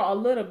squirrel a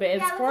little bit.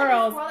 And Yeah, it looks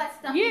squirrels, like a squirrel that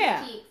stuffed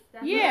yeah. his cheeks.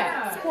 That's yeah,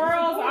 Yeah,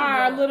 squirrels it's are a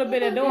adorable. little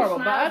bit It adorable.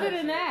 But smiles other at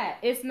than you. that,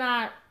 it's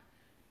not.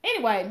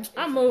 Anyway,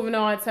 I'm moving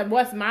on to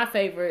what's my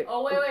favorite.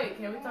 Oh wait,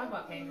 can we talk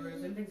about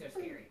kangaroos? Them things are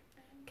scary.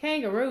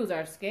 Kangaroos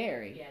are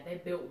scary. Yeah, they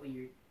built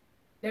weird.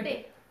 They're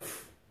They-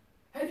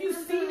 Have you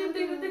seen them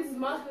things? Them things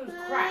muscles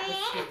crack. It's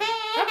scary.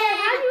 Okay,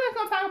 how you just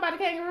gonna talk about the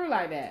kangaroo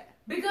like that?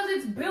 Because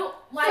it's built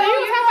like. So you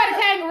can talk about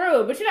the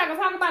kangaroo, but you're not gonna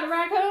talk about the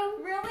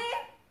raccoon? Really?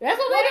 That's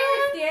what What we're are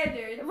doing? your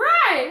standards?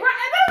 Right.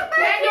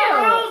 Thank you.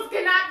 Kangaroos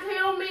cannot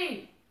kill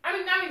me. I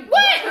mean. Wait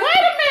a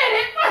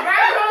minute.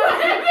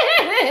 Raccoons. Wait a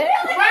minute.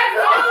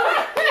 Raccoons.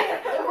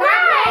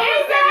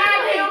 Raccoons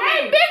cannot kill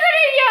me. They bigger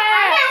than your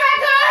ass.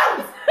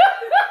 Raccoons.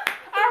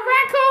 A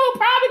raccoon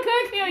probably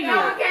could kill you.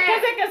 No, it can't.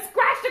 Because it can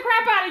scratch the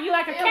crap out of you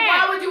like a And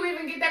why cat. would you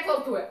even get that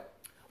close to it?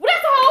 Well,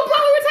 that's the whole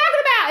point we were talking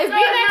about, is No,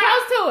 being it's that not.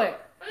 close to it.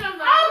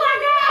 Oh my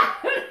God.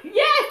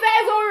 Yes,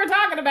 that's what we were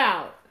talking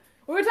about.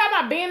 We were talking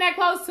about being that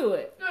close to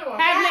it. No,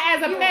 Having it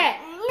as a you- pet.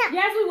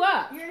 Yes, we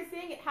were. You're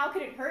saying how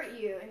could it hurt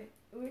you? And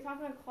we were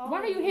talking about claws. Why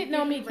are you hitting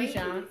on me,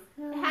 Keyshawn?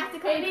 It has to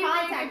come in Anything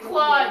contact can with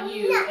claw you.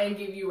 you and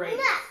give you rabies.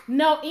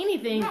 No,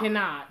 anything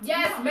cannot.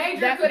 Yes,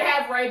 Major That- could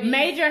have rabies.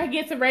 Major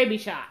gets a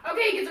rabies shot.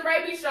 Okay, he gets a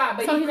rabies shot,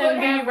 but So he he could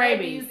doesn't give have you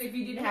rabies. rabies if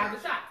he didn't have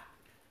the shot.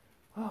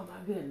 Oh my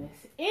goodness.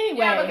 Anyway,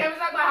 Yeah, but can we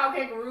talk about how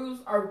kangaroos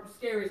are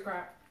scary as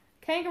crap?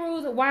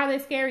 kangaroos, why are they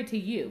scary to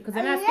you? Because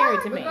they're not scary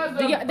to me. Because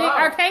Do they're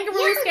are bugs.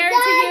 kangaroos scary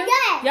to you?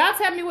 Y'all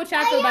tell me what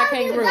y'all feel about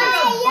kangaroos.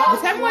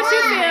 Tell me what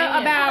you feel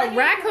about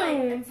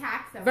raccoons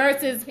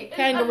versus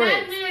kangaroos.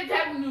 Imagine it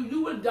attacking you,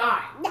 you would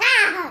die.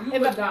 You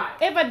would die.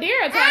 If a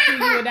deer attacked you,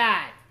 you would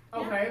die.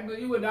 Okay, but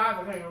you would die if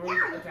a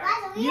kangaroo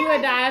attacked. You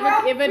would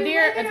die if a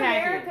deer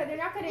attacked you. They're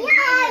not gonna do it. I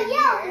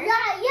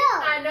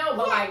know,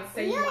 but like,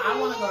 say I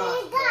want to go to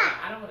Australia.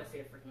 I don't want to see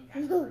a freaking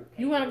kangaroo.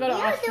 You want to go to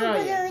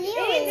Australia.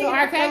 So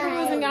are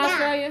kangaroos in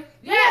Australia?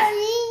 Yes.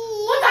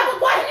 What type of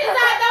question is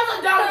that? That was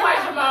a dumb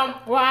question, Mom.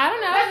 Well, I don't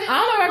know. That's I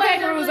don't know where just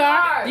kangaroos really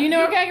are. hard. Do you know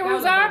where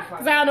kangaroos That was a are? dumb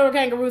Because I don't know where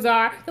kangaroos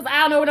are. Because I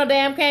don't know where no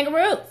damn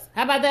kangaroos.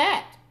 How about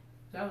that?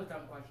 That was a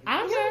dumb question. I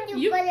don't care.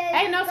 You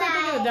ain't no such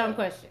thing as a dumb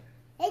question.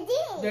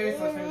 There is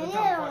such thing as a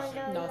dumb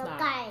question. No, it's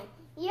not.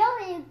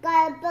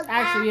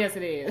 Actually, yes,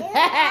 it is.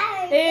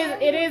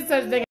 it is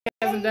such a thing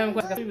as a dumb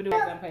question. People do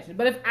have dumb questions.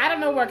 But if I don't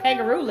know where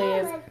kangaroo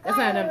lives, that's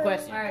not a dumb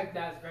question. Alright,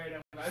 that's very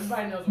dumb.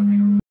 Everybody knows what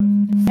kangaroo is.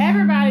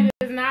 Everybody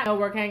does not know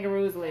where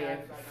kangaroos live.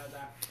 Everybody knows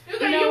that. You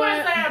know You what?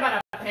 want to say that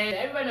about a panda?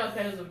 Everybody knows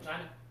pandas live in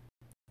China.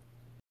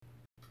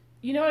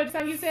 You know what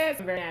time you said?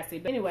 It's very nasty.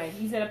 But anyway,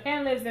 you said a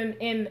panda lives in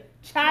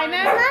China.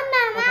 Okay,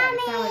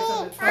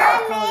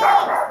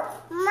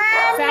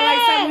 sound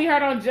like something we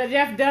heard on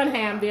Jeff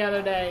Dunham the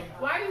other day.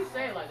 Why do you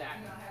say it like that?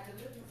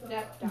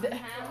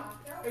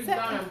 It's So-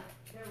 Dunham.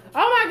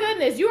 Oh my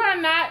goodness, you are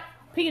not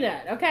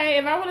Peanut, okay?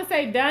 If I want to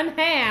say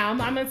Dunham,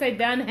 I'm going to say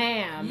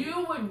Dunham.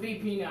 You would be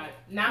Peanut,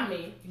 not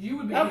me. You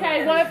would be Okay,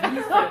 Peanut. what if-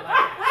 You say it like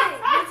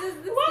that. This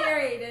is the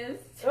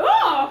scariest.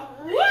 Oh,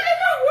 what in the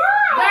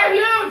world? They're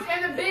huge and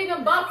they're big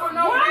and buff for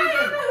no Why in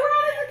reason. the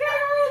world does a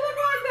kangaroo look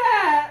like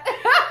that?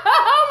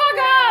 Oh my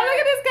God, look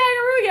at this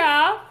kangaroo,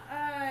 y'all.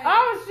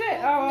 Oh shit.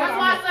 Oh, That's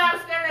why I said I'm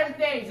scared of them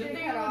things. The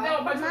things that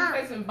they'll bunch of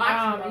face and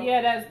box you.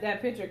 yeah,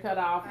 that picture cut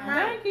off.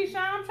 Thank you,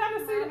 Sean. I'm trying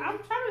to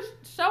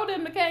show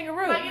them the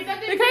kangaroo. Like, is that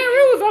The thing-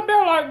 kangaroo's up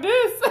there like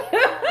this.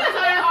 That's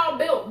how they're all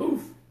built.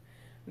 Boof.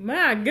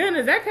 my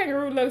goodness, that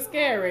kangaroo looks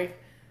scary.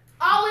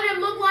 All of them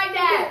look like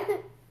that.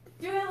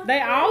 They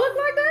all look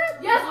like that?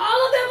 Yes,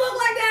 all of them look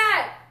like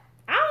that.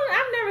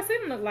 I've never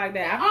seen them look like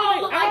that. They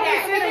all look like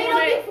that. But they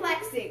don't be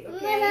flexing,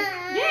 okay?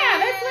 Yeah,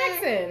 they're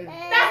flexing.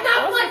 That's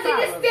not What's the flexing.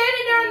 Just problem?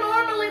 standing there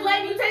normally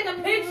letting you take a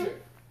picture.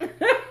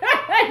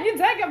 You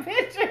take a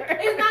picture.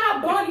 It's not a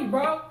bunny,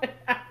 bro. It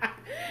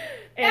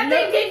If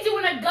they get you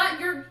in the gut,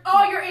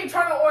 all your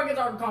internal organs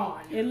are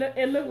gone. It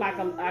looked like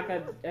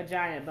a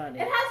giant bunny.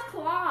 It has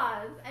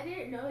claws. I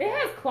didn't know that. It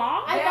has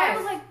claws? I thought it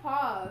was Yes. like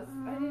paws.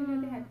 I didn't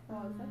know they had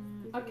claws.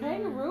 A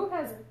kangaroo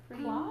has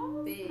pretty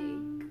claws?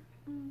 big.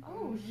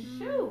 Oh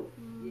shoot!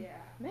 Yeah.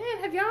 Man,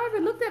 have y'all ever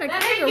looked at a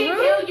That thing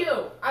kangaroo? can kill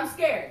you. I'm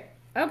scared.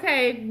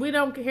 Okay, we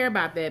don't care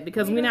about that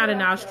because We we're not don't in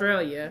go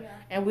Australia, Yeah.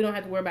 and we don't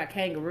have to worry about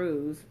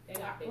kangaroos. They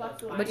got big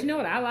Lots of- spikes. But you know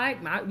what I like?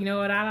 You know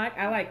what I like?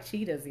 I like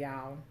cheetahs,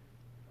 y'all.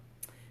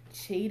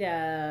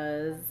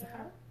 Cheetahs.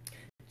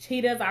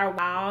 Cheetahs are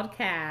wild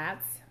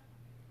cats,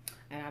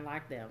 and I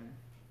like them.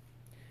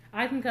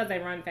 I like them because they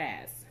run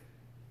fast,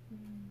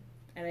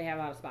 and they have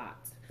a lot of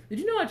spots. Did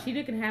you know a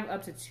cheetah can have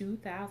up to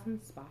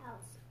 2,000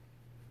 spots?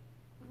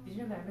 Did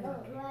you know that?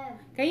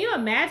 Can you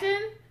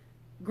imagine,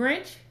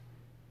 Grinch?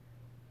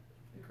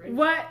 Grinch?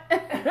 What?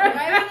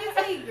 Why would you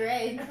say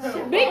Grinch?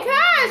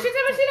 Because she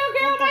said she don't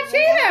care about my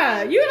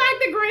cheetah. You like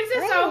the Grinch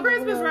that's on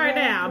Christmas right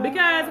now.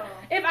 Because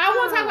if I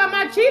want to talk about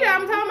my cheetah,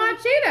 I'm talking about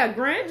cheetah,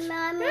 Grinch.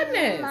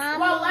 Goodness.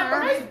 Well,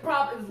 leopards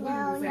probably is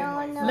literally the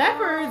same way.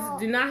 Leopards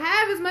do not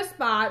have as much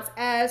spots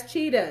as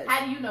cheetahs.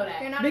 How do you know They're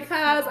that? not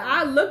Because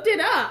I looked it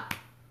up.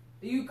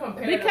 You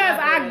compare Because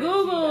I the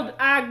leopard Googled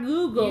and the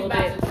cheetah. You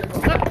about to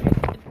trip over.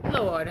 it.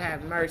 Lord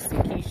have mercy,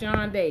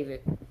 Keyshawn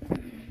David.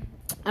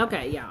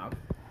 Okay, y'all.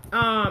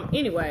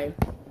 Anyway,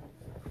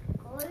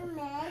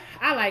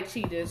 I like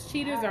cheetahs.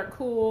 Cheetahs are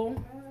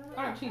cool.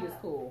 Aren't cheetahs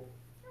cool?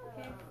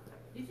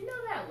 Did you know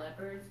that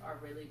leopards are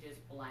really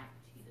just black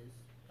cheetahs?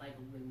 Like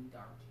really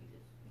dark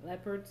cheetahs?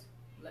 Leopards?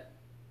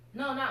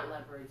 No, not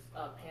leopards.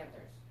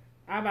 Panthers.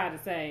 I'm about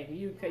to say,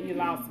 you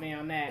lost me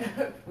on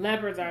that.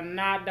 Leopards are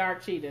not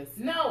dark cheetahs.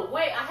 No,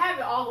 wait, I have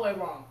it all the way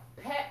wrong.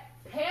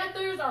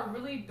 Panthers are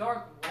really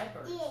dark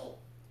leopards.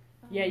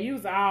 Yeah, you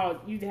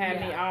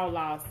had me all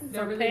lost.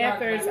 They're So really dark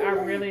panthers leopards.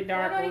 are really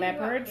dark What do I know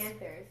about leopards.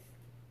 Panthers?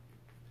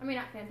 I mean,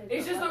 not panthers.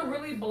 It's but just a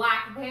leopards. really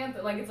black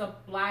panther. Like it's a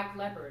black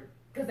leopard.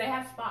 Because they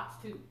have spots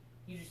too.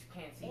 You just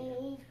can't see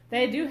them.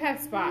 They do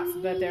have spots,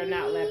 but they're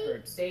not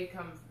leopards. They're right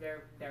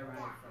from them.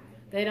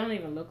 They don't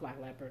even look like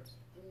leopards.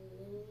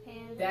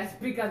 Panthers. That's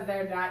because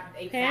they're not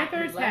exactly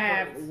Panthers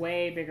leopards. have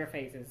way bigger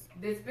faces.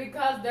 It's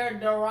because they're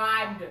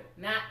derived,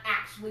 not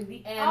actually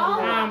the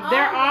animal.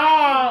 They're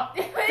all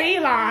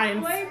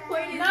felines. No,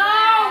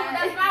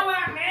 that's not what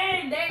I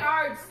mean. They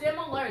are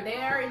similar. They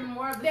are in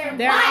more of the same.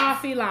 They're all I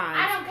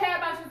felines. don't care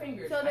about your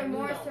fingers. So I they're really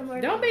more don't.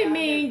 similar. Don't to be the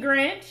mean,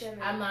 Grinch.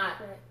 similar, I'm not.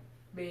 but-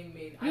 Being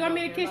mean. You want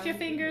me to I don't care kiss your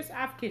about fingers?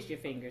 I've kissed your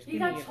fingers. He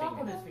Give me got your chalk on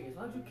fingers. his fingers.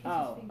 Why'd you kiss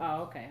Oh, his fingers?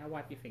 okay. I'll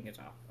wipe your fingers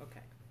off. Okay.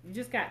 You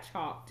just got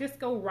chalk. Just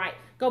go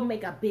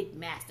make a big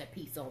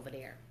masterpiece over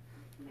there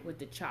with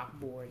the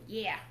chalkboard.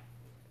 Yeah.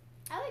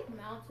 I like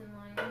mountain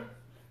lions.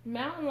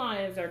 Mountain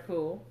lions are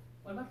cool.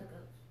 What about the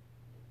goats?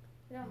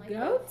 I don't like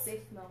Goats?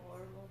 They smell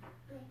horrible.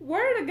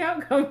 Where did the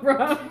goat come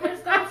from? There's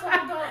goats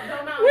on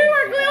mountains. We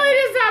were clearly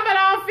just talking about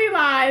all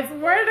felines.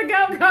 Where did the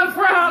goat come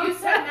from? You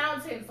said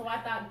mountain, so I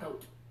thought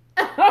goat.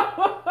 She's just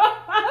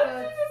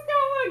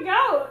going with a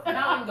goat.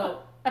 Mountain goat.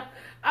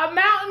 A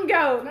mountain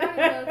goat. Mountain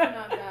goats are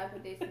not bad,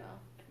 but they smell.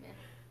 Yeah.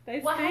 They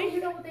Well, how do stink.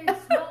 you know what they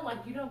smell like?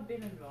 You don't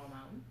been into a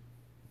mountain.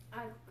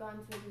 I've gone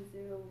to the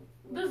zoo.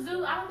 The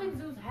zoo, I don't think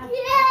zoos have. They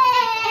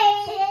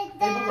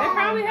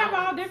probably have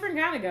all different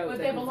kind of goats. But at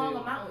they the belong zoo.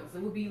 on mountains.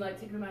 It would be like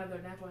taking them out of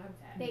their natural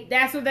habitat.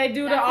 That's what they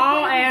do to That's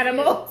all what they do.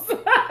 animals.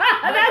 But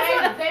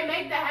That's they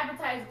make the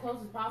habitat as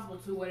close as possible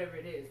to whatever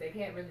it is. They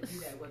can't really do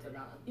that with a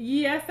mountain.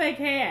 Yes, they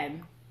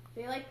can.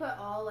 They like put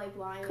all like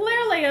lions.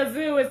 Clearly, a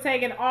zoo is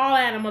taking all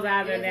animals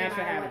out of It their doesn't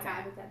natural matter what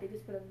habitat. They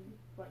just put them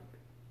like.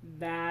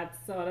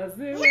 That's what a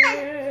zoo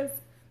is.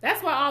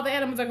 That's why all the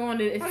animals are going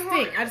to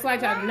extinct. I just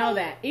like y'all to know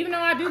that. Even though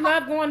I do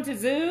love going to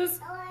zoos,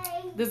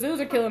 the zoos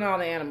are killing all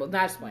the animals.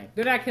 Not just playing.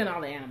 They're not killing all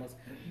the animals.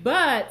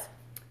 But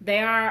they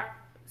are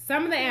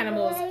some of the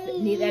animals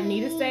that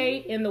need to stay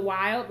in the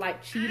wild,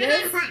 like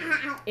cheetahs.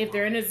 If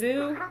they're in a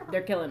zoo,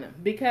 they're killing them.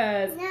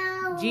 Because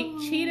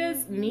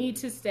cheetahs need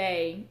to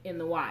stay in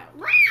the wild.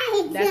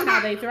 That's how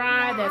they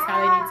thrive. That's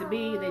how they need to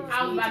be. They just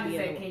I was need about to to be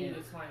say, in can the you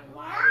explain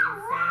why are you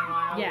saying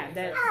why? Yeah,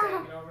 that's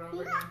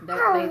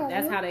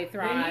that's how they They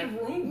thrive.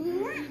 need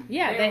room.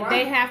 Yeah, They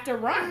they have to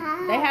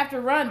run. They have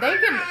to run.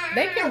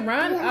 They can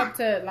run up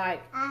to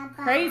like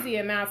crazy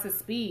amounts of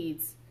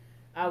speeds,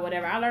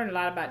 whatever. I learned a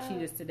lot about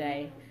cheetahs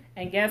today,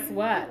 and guess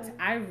what?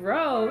 I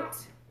wrote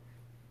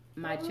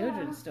my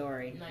children's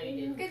story. No,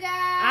 you didn't. Good job.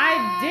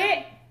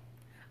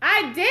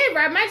 I did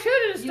write my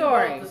children's You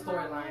story. wrote the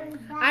storyline.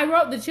 I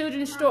wrote the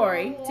children's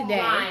story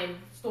today.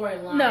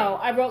 Storyline. No,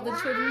 I wrote the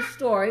children's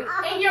story.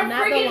 In your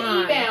Not the freaking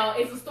line. email,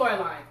 it's a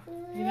storyline.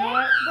 You know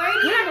what?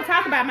 We're not gonna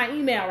talk about my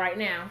email right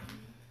now.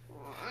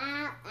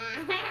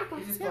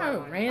 You just Yeah, caught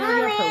one. rain on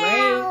your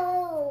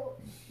parade.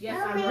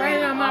 Yes, I'm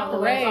Rain on my There's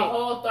parade. a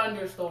whole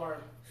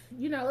thunderstorm.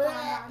 You know,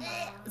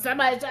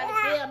 somebody's trying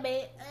to kill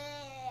me.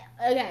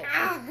 Okay.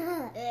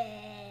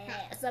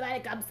 Somebody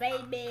come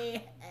save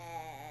me.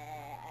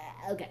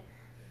 Okay.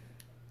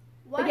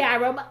 What? Yeah,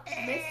 robot.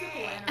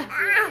 Mystical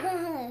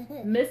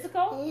animals.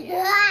 Mystical?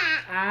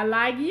 I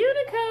like unicorns.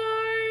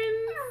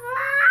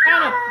 Oh,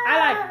 no,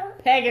 I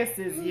like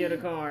Pegasus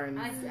unicorns.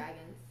 I like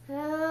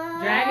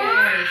dragons.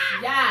 Dragons.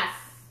 Yes.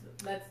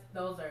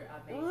 Those are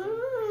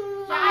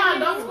amazing.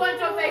 Don't squint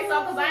your face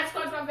up because I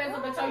squint my face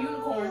up at your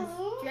unicorns.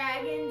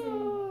 Dragons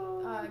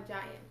and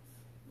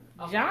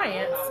giants.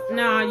 Giants?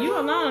 No, you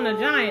alone a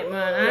giant,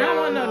 man. I don't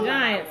want no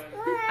giants.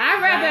 I'd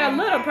rather a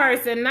little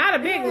person, not a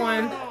big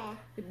one.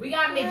 We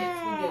got midgets.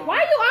 We good. Why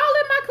you all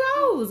in my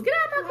clothes? Get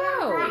out my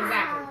clothes.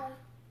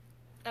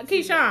 Exactly.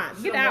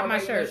 Keyshawn, get out my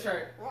Regular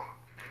shirt.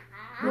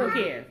 Look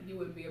here. You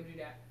wouldn't be able to do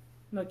that.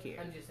 Look here.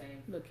 I'm just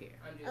saying. Look here.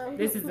 I'm just saying.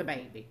 This is a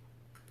baby.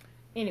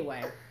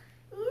 Anyway.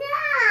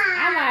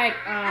 I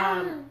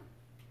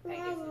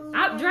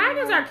like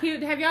dragons are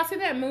cute. Have y'all seen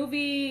that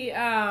movie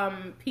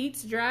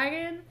Pete's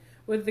Dragon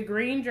with the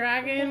green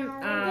dragon?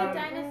 Good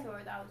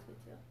dinosaur. That was good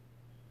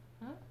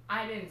too.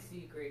 I didn't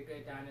see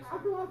Good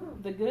Dinosaur.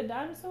 The Good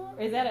Dinosaur?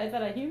 Is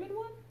that a human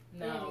one?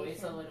 No,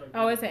 it's a little.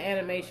 Oh, it's an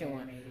animation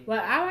one.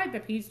 Well, I like the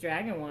Pete's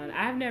Dragon one.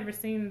 I've never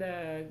seen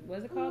the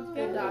what's it called?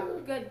 Good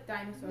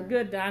dinosaur.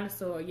 Good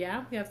Dinosaur.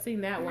 Yeah, I've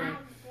seen that one.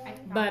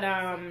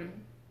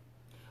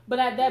 But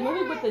that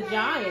movie with the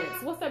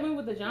giants. What's that movie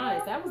with the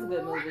giants? That was a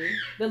good movie.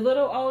 The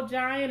little old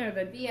giant or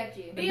the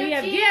BFG.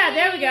 Yeah,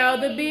 there we go.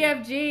 The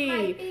BFG.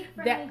 My big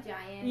friendly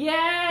giant.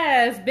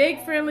 Yes,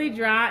 Big Friendly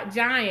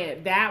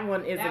Giant. That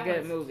one is That a good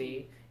one's movie.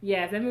 cute.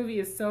 Yes, that movie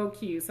is so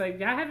cute. So if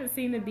y'all haven't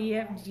seen the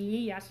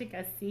BFG, y'all should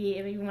go see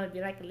it if you want to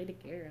be like a little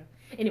girl.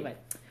 Anyway,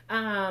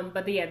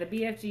 but the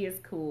BFG is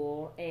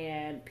cool,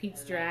 and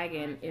Pete's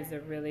Dragon is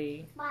a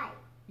really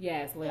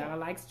yes. Leona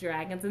likes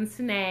dragons and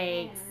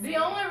snakes. The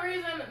only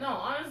reason,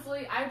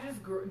 honestly, I just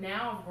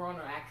now I've grown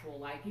an actual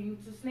liking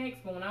to snakes.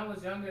 But when I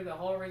was younger, the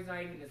whole reason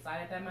I even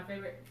decided that my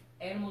favorite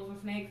animals were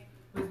snakes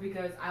was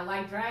because I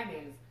like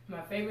dragons.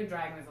 My favorite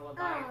dragon is a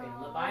leviathan.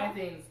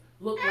 Leviathans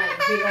look like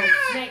big old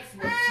snakes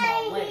with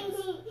small legs.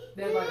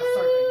 They're like a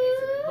serpent,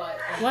 basically. But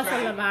What's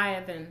a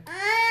leviathan?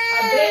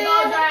 A big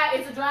old dragon.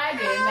 It's a dragon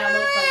that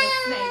looks like a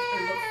snake.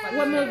 It looks like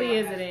What a snake. movie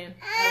is it in?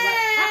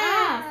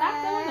 Stop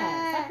doing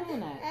that. Stop doing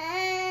that.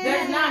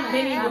 There's not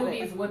many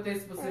movies with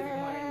this specific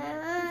one in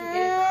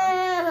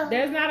there.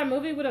 There's not a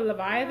movie with a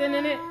leviathan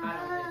in it.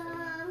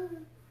 I don't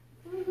think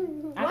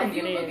so. I think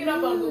If you it look is. it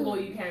up on Google,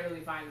 you can't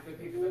really find good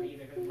pictures of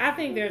either. I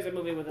think there's a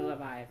movie with a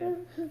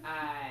leviathan.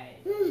 I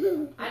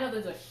know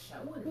there's a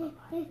show with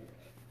Leviathan.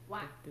 Wow.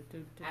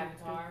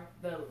 Avatar,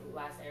 the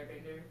last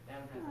Airbender.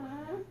 That one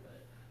has one.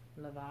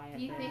 Leviathan.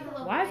 Do you think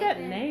a Why does that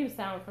Leviathan- name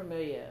sound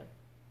familiar?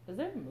 Is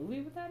there a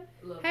movie with that?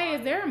 But Hey,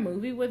 is there a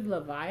movie with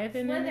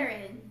Leviathan in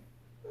it?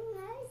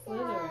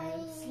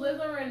 Slytherin.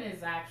 Slytherin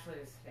is actually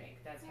a snake.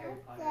 That's Harry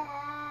Potter.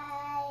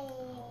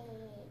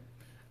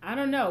 I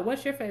don't know.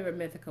 What's your favorite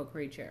mythical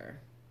creature?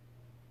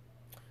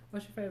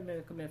 What's your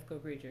favorite mythical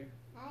creature?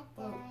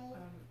 A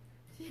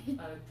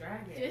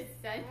dragon.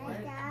 Just said What?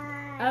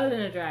 Other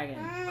than a dragon.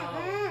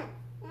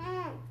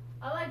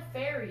 I like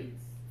fairies.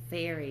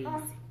 Fairies.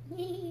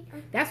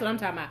 That's what I'm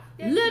talking about.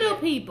 Little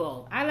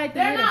people. I like the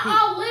They're little not people.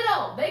 all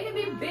little. They can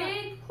be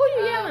big. Who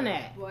you yelling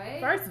at? What?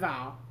 First of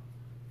all.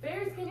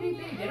 Fairies can be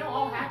big. They don't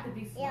all have to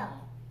be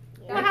small.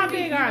 Well, how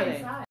big are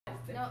they?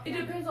 No, It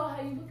depends on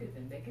how you look at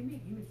them. They can be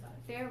human size.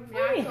 Their I mean,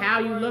 natural how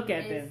you form look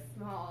at is them.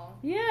 Small.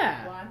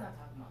 Yeah. Well, I'm not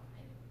talking about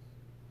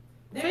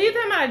animals. So you're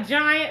talking about a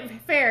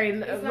giant fairy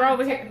It's not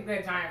over here. technically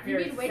a giant You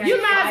fairy. mean It's wait- the You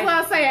same might as size well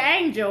as say a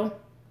an angel.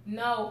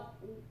 No,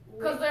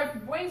 because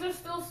their wings are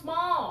still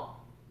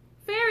small.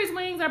 Fairies'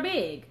 wings are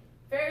big.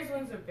 Fairies'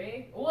 wings are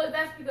big. Well,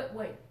 that's because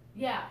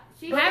yeah.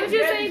 Haven't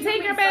you seen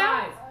human Tinkerbell?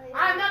 size.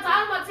 I'm not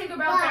talking about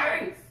Tinkerbell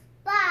fairies.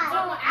 I'm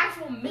talking about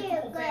actual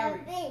mythical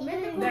fairies.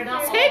 They're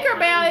not all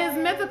Tinkerbell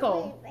is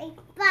mythical.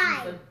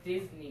 It's a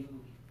Disney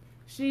movie.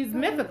 She's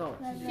mythical.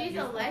 She's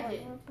a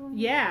legend.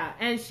 Yeah,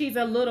 and she's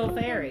a little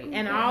fairy,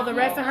 and all the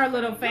rest of her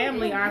little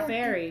family are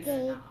fairies.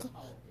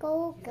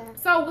 So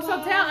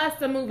tell us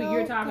the movie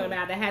you're talking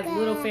about that has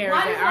little fairies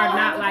Why that does are all not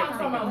have to like come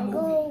from a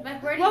Tinkerbell. movie?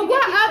 Like, where did Well, you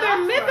what get these other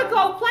thoughts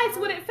mythical from? place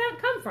would it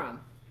come from?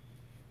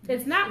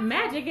 It's not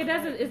magic. It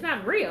doesn't. It's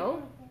not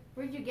real.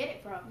 Where'd you get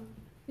it from?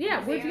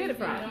 Yeah, where'd you get it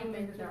I from? don't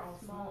think that they're all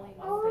small.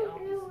 Why would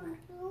they all be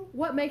small?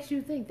 What makes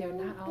you think they're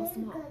not all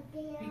small?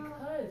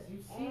 Because you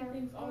see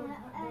things all the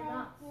time. They're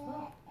not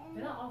small.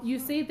 They're not all small. You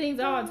see things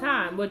all the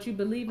time. What, you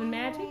believe in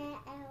magic?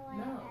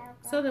 No.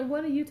 So then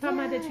what are you talking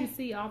about that you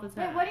see all the Wait,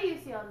 time? what do you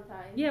see all the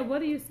time? Yeah,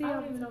 what do you see I all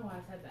don't the even time? know why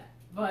I said that.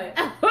 But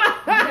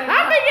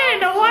I'm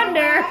beginning to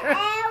wonder.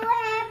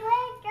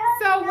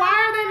 So why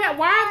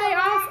are they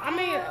all, I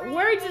mean,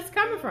 where is this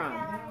coming they from?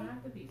 don't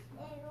have to be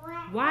small.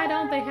 Why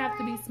don't they have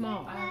to be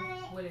small?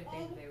 I wouldn't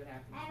think they would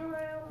have to be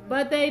small.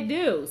 But they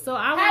do. So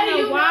I How want do to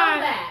you know know why.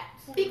 that?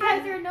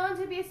 Because they're known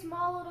to be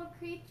small little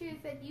creatures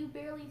that you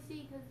barely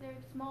see because they're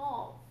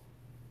small.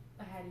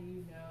 How do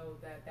you know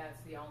that that's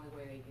the only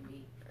way they can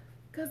be?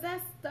 Because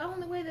that's the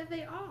only way that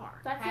they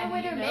are. That's How the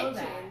way do you they're know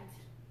mentioned. that?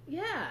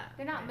 Yeah.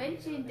 They're not How do you know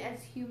mentioned that?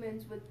 as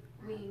humans with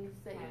wings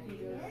that you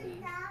can go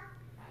see.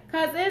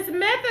 Because it's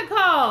mythical.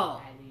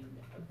 How do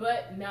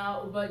you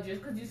know? But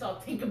just because you saw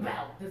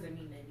Tinkerbell doesn't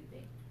mean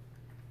anything.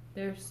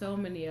 There's so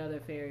many other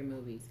fairy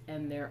movies,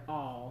 and they're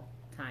all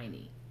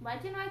tiny.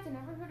 Legend-wise, I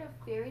never heard of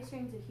fairies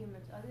turning to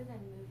humans other than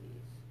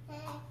movies.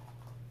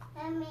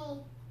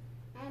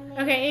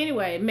 Okay,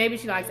 anyway, maybe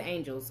she likes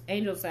angels.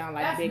 Angels sound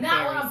like That's big not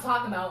fairies. what I'm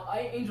talking about.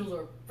 Angels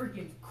are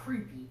freaking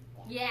creepy.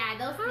 Yeah,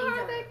 those How things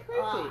are they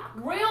creepy?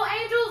 Real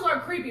angels are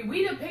creepy.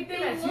 We depict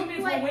them They as look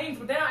humans like- with wings,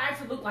 but they don't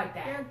actually look like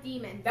They're that.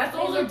 demons. That's They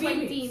those are look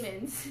like demons.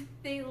 demons.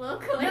 They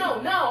look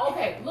like No,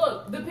 okay,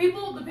 look, the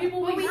people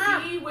What we we-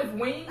 see with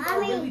wings are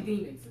really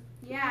demons.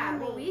 Yeah,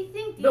 what we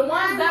think The demons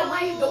ones that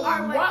are we, the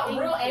what what things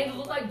real do. angels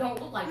look like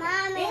don't look like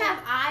that. They have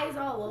eyes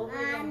all over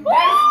them. There's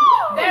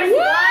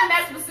What? one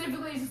that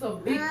specifically is just a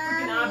big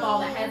freaking eyeball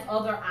that has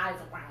other eyes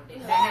around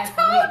it. That has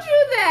Told wings.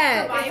 you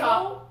that. The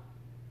Bible?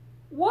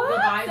 What? The The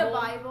Bible.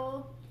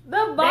 Bible.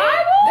 The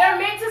Bible? They're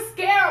meant to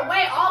scare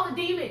away all the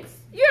demons.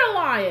 You're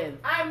lying.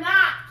 I'm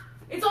not.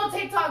 It's on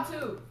TikTok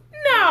too.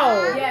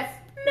 No. Yes.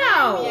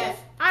 No. Yes.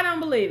 I don't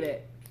believe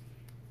it.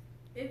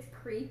 It's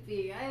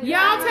creepy.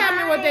 Y'all tell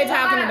me what they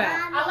talking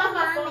about. I left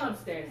my phone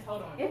upstairs.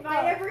 Hold on. If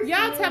I ever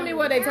Y'all tell me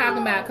what they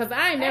talking about, cause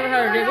I ain't never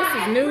heard of this.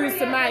 This is news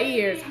to my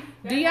ears.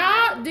 Do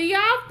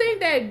y'all think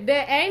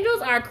that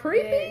angels are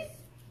creepy? Yes.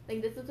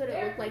 Like this is what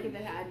it looked like if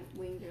it had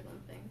wings or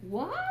something.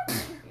 What?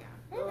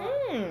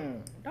 Yeah.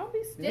 Don't be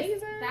Just, sneezing.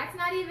 that's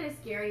not even a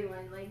scary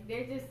one. Like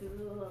they're just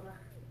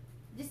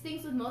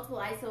things with multiple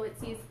eyes, so it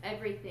sees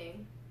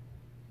everything.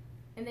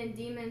 And then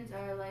demons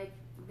are like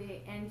the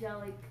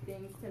angelic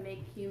things to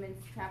make humans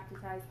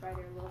traumatized by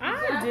their little.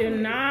 I do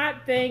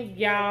not think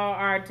y'all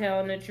are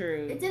telling the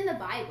truth. It's in the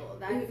Bible.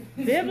 That's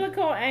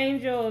Biblical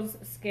angels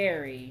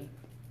scary.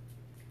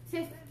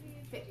 face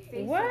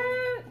What?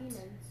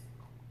 demons.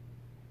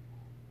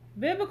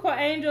 Biblical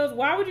angels?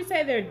 Why would you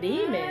say they're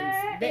demons?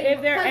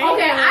 If they're Okay, angels,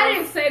 Okay, I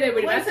didn't say they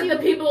were. I Once said you-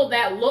 the people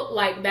that look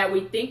like that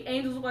we think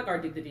angels look like are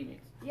the demons.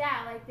 Yeah,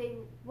 like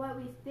what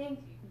we think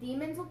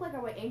demons look like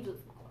are what angels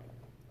look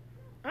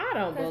like. I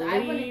don't Because I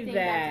wouldn't believe think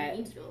that.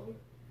 that's an angel.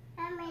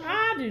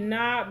 I do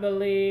not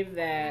believe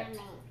that.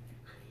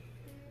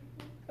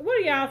 What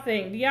do y'all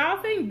think? Do y'all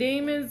think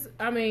demons?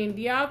 Do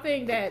y'all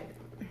think that?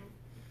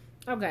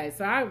 Okay,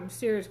 so I have a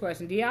serious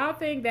question. Do y'all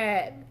think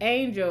that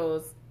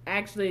angels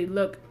actually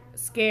look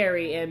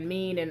scary and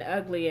mean and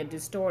ugly and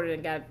distorted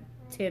and got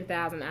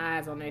 10,000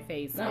 eyes on their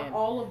face? Not And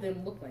all of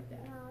them look like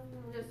that.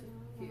 Just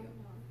a few.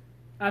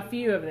 a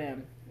few of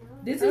them.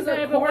 This is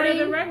Okay, but what are the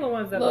according. regular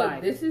ones that Look,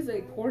 like? this is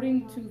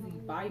according to the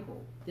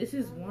Bible. This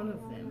is one of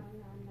them.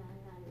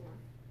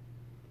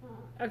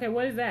 Okay,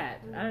 what is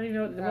that? I don't even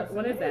know. That's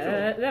What an is that?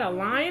 angel. Is that a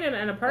lion and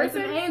a There's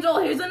an person? angel.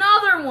 Here's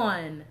another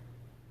one.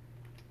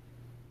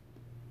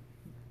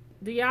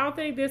 Do y'all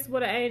think this is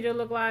what an angel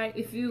look like?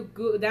 If you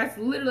go, that's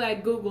literally I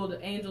googled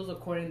angels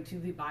according to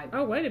the Bible.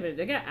 Oh, wait a minute.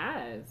 They got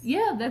eyes.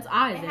 Yeah, that's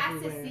eyes It has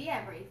everywhere. to see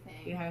everything.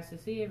 It has to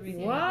see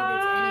everything. What?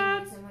 All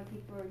of its enemies and what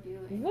people are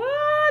doing.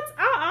 What?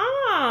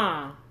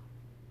 Yeah.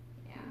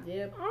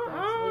 Yep.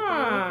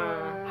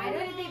 Uh-uh. I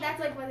don't think that's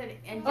like what an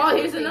angelic Oh,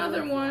 here's thing another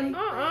looks one.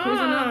 like. Here's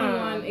another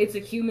one. It's a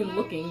human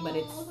looking, but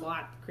it's a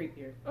lot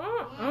creepier.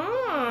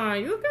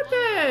 Look at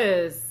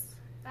this.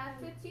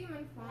 That's a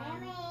human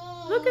form.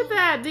 Look at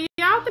that. Do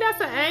y'all think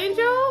that's an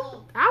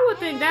angel? I would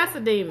think that's a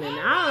demon.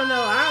 I don't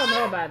know. I don't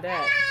know about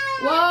that.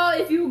 Well,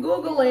 if you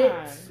Google it,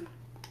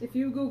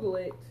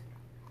 God.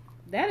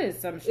 That is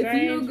some if you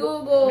strange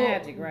Google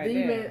magic right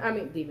demons,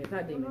 there. demons,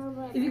 not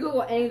demons. If you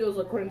Google angels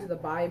according to the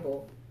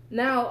Bible,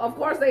 now of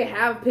course they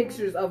have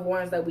pictures of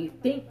ones that we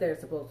think they're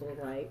supposed to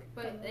look like,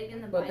 But like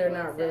in the but Bible, they're it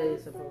not really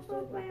says supposed to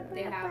look like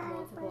they that. have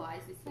multiple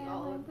eyes to see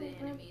all of the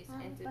enemies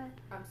and to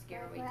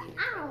scare away demons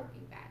by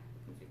looking back.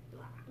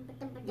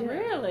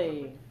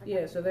 Really?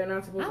 Yeah, so they're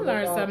not supposed I to.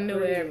 learn look all something new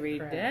pretty every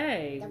crap.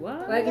 day.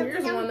 What? Like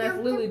here's one that's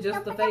literally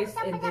just the face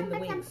and then the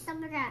wings.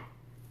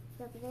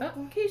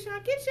 Oh,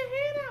 Keisha, get your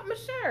hand out my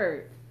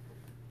shirt.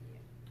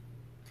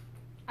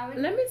 I would,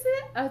 Let me see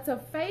it. It's a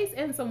face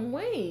and some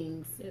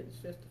wings. It's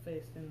just the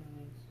face and the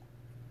wings.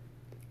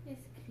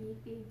 it's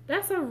creepy.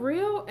 That's a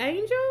real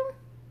angel?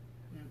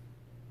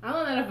 I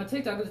learned that off of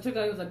TikTok because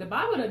TikTok was like, the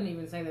Bible doesn't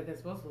even say that they're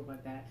supposed to look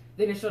like that.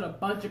 Then it showed a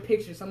bunch of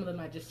pictures. Some of them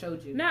I just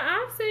showed you. Now,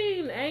 I've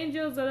seen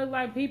angels that look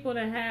like people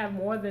that have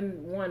more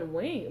than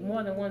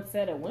one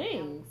set of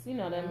wings. You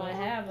know, that might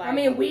have like. I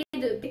mean, we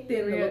depict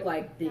them to look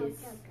like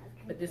this,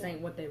 but this ain't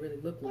what they really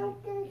look like.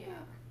 Yeah.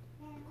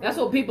 That's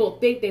what people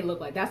think they look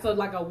like. That's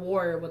like a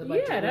warrior with a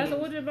bunch yeah, of that's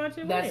wings. a bunch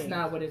of That's wings.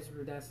 not what it's.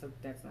 That's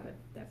not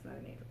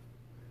an angel.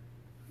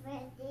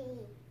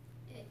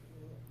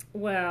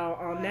 Well,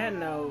 on that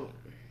note,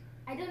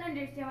 I don't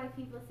understand why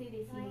people say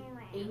they see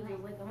angels.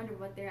 Like, I wonder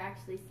what they're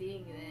actually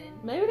seeing then.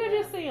 maybe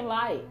they're just seeing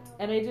light,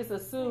 and they just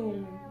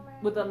assume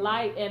with the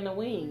light and the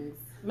wings.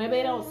 Maybe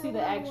they don't see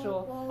the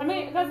actual. I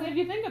mean, because if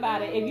you think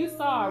about it, if you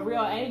saw a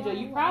real angel,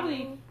 you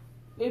probably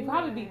it'd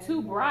probably be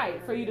too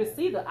bright for you to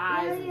see the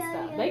eyes and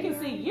stuff. They can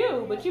see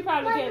you, but you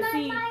probably can't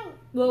see.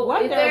 Well,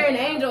 What if they're- they're an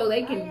angel,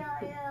 they can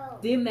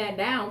dim that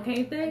down,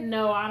 can't they?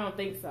 No, I don't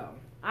think so.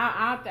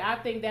 I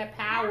think that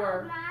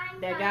power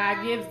that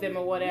God gives them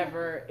or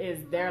whatever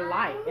is their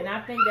light. And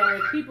I think that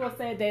when people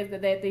say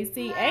that they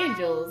see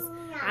angels,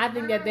 I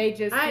think that they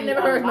just I ain't see never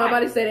a heard light.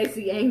 nobody say they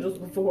see angels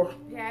before.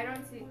 Yeah, I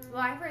don't see.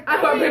 Well, I've heard. I've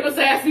heard people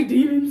say I see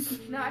demons.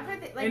 No, I've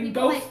heard that like And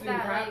people ghosts like and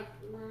that crap.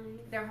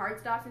 like their heart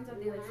stops and stuff.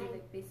 They like see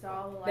like they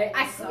saw the light. They-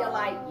 I see a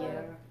light,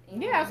 Yeah.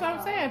 Yeah, that's what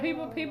I'm saying.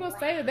 People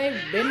say that they've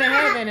been to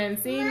heaven and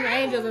seen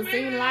angels and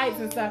seen lights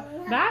and stuff.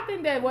 But I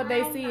think that what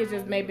they see is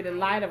just maybe the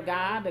light of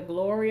God, the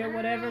glory or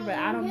whatever. But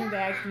I don't think they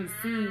actually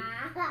see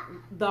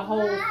the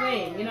whole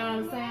thing. You know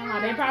what I'm saying?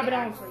 Like they probably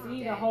don't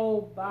see the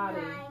whole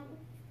body.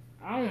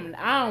 I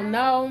don't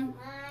know.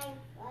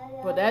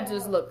 But that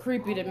just looked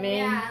creepy to me.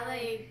 Yeah,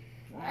 like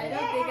I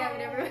don't think I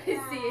would ever see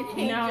an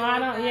angel. No, I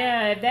don't.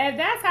 Yeah, if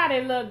that's how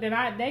they look, then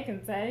they can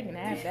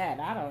have that.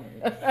 I don't.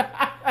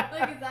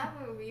 Like, is that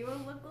what we will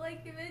look like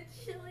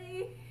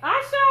eventually?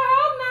 I sure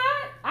hope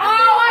not.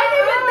 I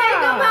didn't even think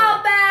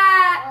about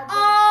that.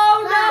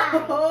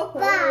 Oh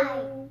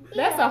no!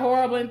 That's a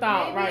horrible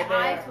thought Maybe right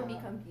eyes there. will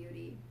become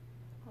beauty.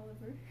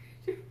 Oliver.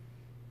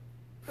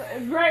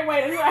 Great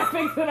way to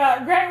fix it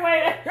up. Great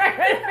way to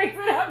fix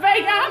it up,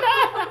 Bacon.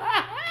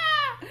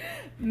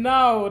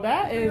 No,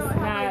 that is We don't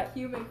have not. like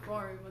human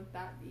form. Would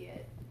that be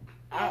it?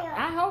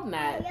 I hope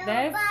not.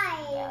 That's.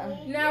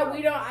 No,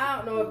 we don't. I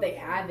don't know if they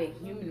have a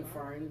human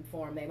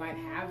form. They might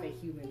have a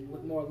human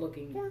with more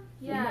looking.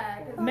 Yeah.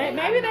 'cause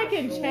Maybe they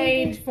can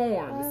change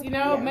forms. You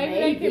know, Yeah, maybe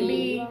they can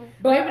be.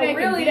 But Maybe they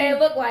really, can they be-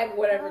 look like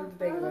whatever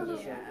things are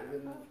just. Yeah.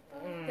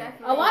 Mm.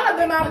 Definitely A lot of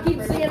them I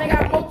keep seeing they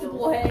got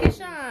multiple heads.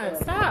 Sean,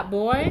 stop,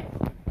 boy.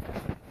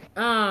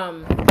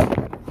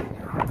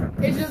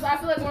 It's just I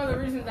feel like one of the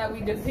reasons that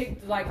we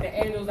depict like the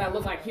angels that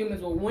look like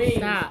humans with wings,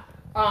 Stop.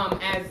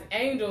 as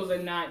angels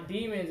and not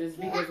demons is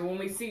because when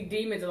we see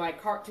demons in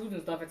like cartoons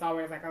and stuff, it's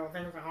always like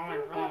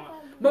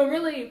But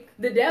really,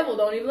 the devil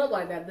don't even look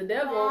like that. The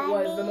devil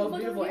was the most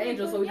beautiful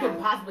angel, so he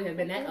couldn't possibly have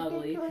been that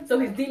ugly. So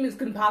his demons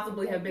couldn't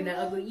possibly have been that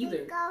ugly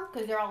either.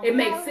 Because they're all. It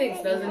makes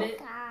sense, doesn't it?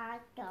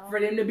 For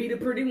them to be the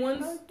pretty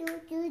ones.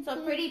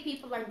 So pretty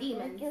people are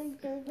demons.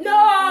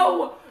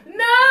 No!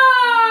 No!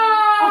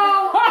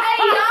 Hey,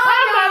 I'm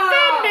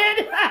Yana!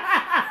 offended.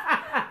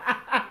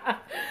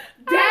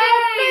 Dang!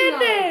 I'm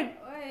offended.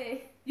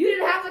 Wait. You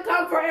didn't have to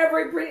come for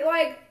every pretty.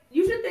 Like,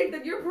 you should think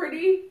that you're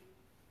pretty.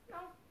 No,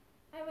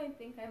 I wouldn't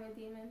think I'm a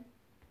demon.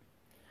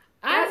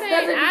 I That's-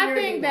 doesn't mean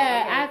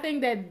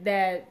think you're evil,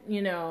 that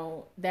you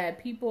know that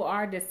people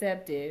are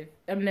deceptive.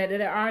 I mean that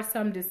there are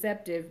some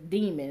deceptive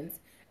demons,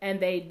 and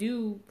they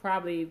do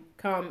probably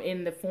come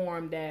in the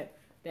form that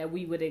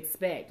we would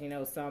expect. You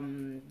know,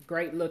 some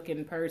great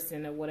looking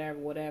person or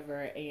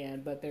whatever.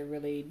 But they're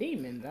really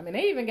demons. I mean,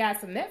 they even got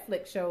some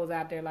Netflix shows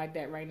out there like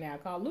that right now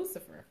called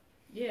Lucifer.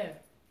 yeah.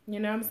 You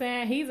know what I'm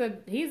saying? He's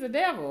a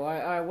devil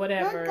or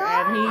whatever,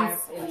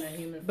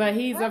 and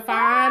he's a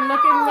fine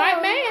looking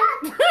white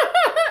man.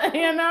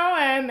 You know,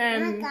 and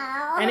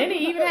then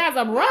he even has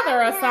a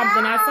brother or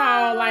something. I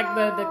saw like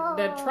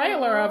the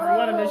trailer of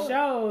one of the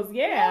shows.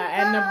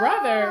 Yeah, and the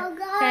brother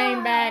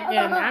came back,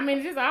 and I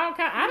mean just all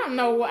kind. I don't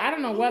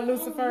know what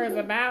Lucifer is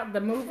about,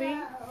 the movie,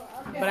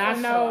 but I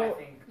know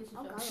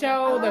the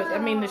show,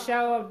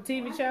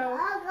 TV show.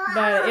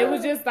 But it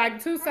was just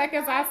like 2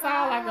 seconds I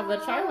saw like of the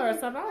trailer or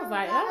something. I was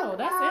like, oh,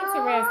 that's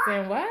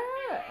interesting. What?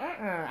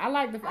 I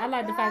like the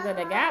fact that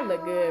the guy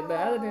looked good, but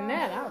other than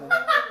that,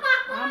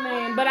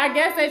 but I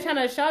guess they're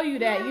trying to show you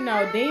that, you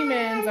know,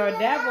 demons or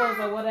devils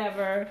or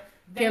whatever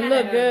can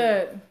look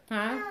good,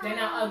 huh? They're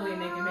not ugly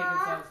and they can make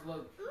themselves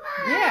look.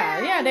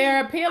 Yeah,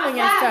 they're appealing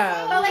and But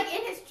stuff. like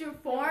in his true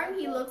form,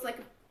 he looks like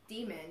a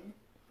demon.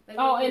 Like,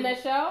 Oh, when in he-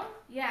 the show?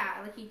 Yeah,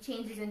 like he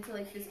changes into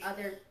like this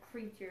other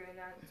creature, and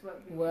that's what.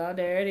 Well,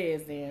 there it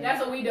is then. That's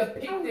what we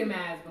depict them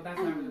as, but that's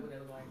not really what they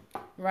look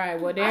like. Right.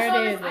 Well, I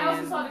there it is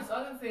also then. saw this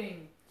other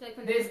thing. So, like,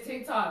 when This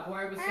TikTok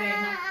where it was saying,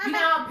 you know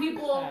how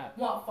people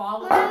want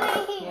followers,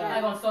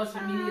 like on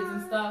social medias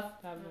and stuff.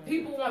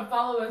 People want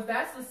followers.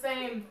 That's the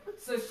same.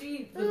 So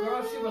the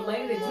girl, she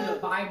related it to the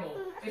Bible,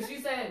 and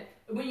she said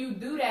when you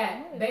do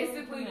that,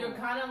 basically you're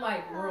kind of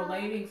like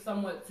relating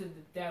somewhat to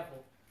the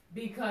devil,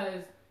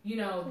 because you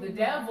know the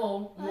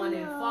devil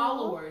wanted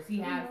followers. He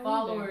had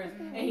followers,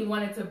 and he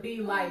wanted to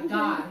be like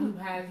God, who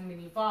has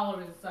many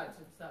followers and such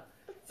and stuff.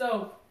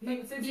 So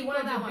since he people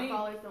wanted that to want be.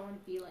 followers don't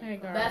want to be like. Hey,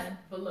 girl.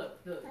 But look,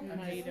 I'm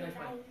How just you doing?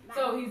 finished.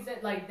 So he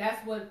said, like,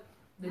 that's what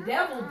the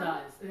devil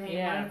does. And he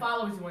wanted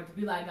followers. He wanted to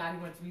be like God. He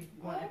wanted to be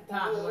at the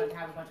top. He wanted to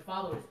have a bunch of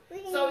followers.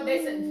 So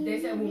they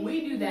said when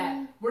we do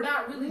that, we're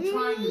not really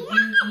trying to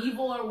be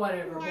evil or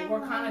whatever, but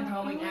we're kind of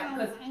going at,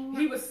 because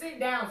he was sent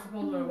down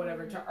supposedly or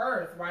whatever to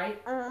Earth,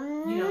 right? You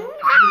know,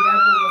 the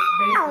devil was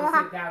basically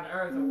sent down to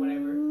Earth or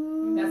whatever.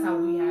 That's how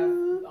we have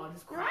all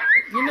this crap.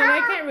 You know, they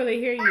can't really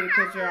hear you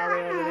because you're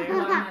already over there.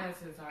 Well, I'm not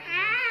necessarily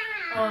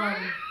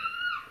talking.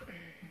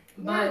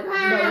 But But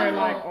we're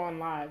like on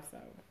live, so.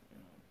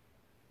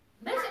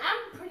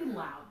 I'm pretty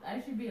loud.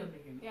 I should be able to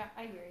hear you. Yeah,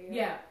 I hear you.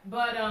 Yeah,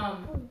 but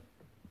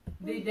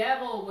the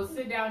devil will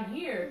sit down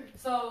here.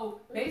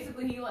 So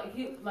basically, he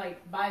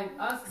by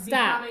us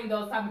becoming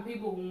those type of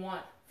people who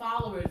want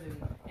followers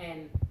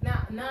and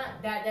not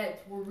that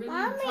we're really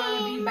trying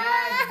to be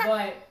bad,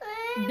 but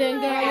Then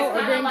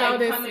go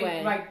this coming,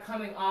 way. like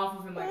coming off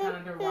of him, like kind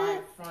of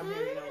derived from him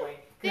in a way.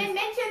 Then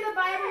mention the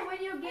Bible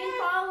when you gain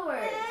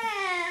followers.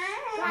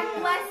 God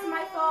bless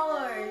my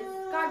followers.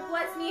 God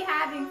bless me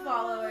having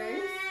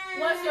followers.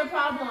 What's your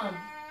problem?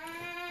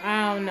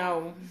 I don't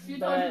know. She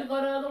told you to go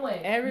the other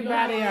way.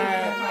 Everybody is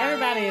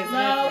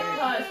No, different.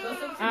 hush. Go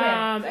sit with your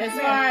bear. As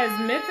far as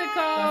Go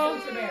mythical,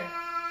 sit with your bear.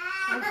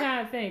 I'm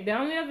trying to think. The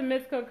only other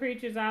mythical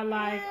creatures I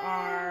like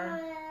are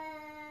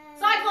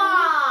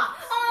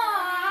Cyclops!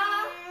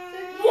 Aww.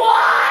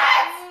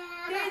 What?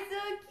 They're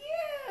so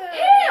cute.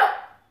 Ew!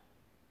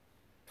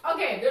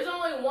 Okay, there's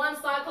only one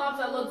Cyclops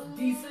that looks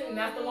decent, and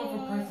that's the one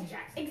from Percy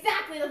Jackson.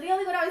 Exactly. That's the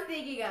only one I was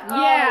thinking of.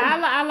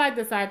 I like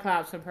the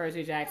Cyclops from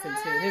Percy Jackson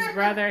too. His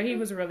brother, he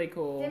was really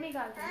cool.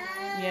 Demigods.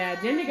 Yeah,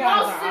 Go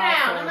demigods sit are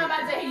down. I'm not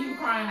awesome. about to hear you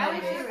crying I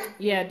like wish you this. were.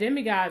 Yeah,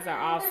 demigods are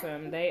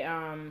awesome. They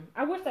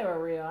I wish they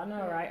were real. I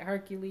know, right?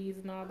 Hercules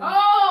and all that.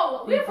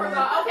 Oh, we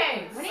forgot.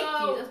 Okay, When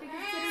so Jesus became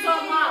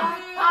mom,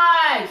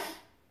 hush.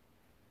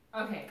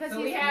 Okay, Because so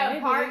he's we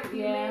have heart,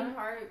 yeah. human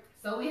heart.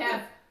 So you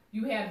have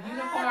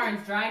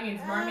unicorns,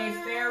 dragons, mermaids,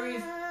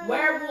 fairies,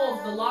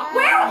 werewolves, the Loch Ness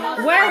Werewolves!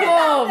 Monster.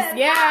 Werewolves,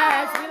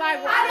 yes. We like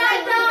I'm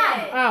not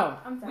done. Oh,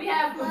 I'm sorry. We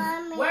have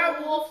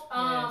werewolves,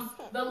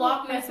 the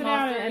Loch Ness Sit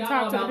down Monster. and Y'all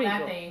talk know to the about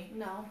that people. thing.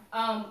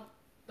 No.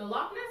 The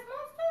Loch Ness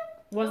Monster?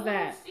 what's The little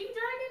that? sea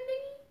dragon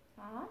thingy?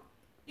 Huh?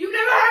 You've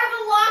never heard of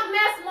the Loch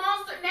Ness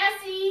Monster,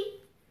 Nessie?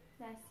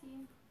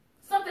 Nessie.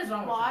 Something's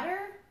wrong with you. Water.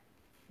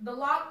 The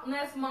Loch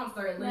Ness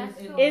Monster it lives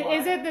in Ness- water.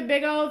 Is it the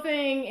big old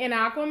thing in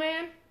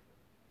Aquaman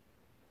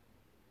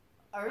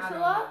I don't know.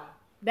 Ursula.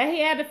 that he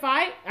had to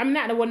fight? I'm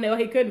not the one that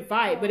he couldn't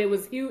fight, but it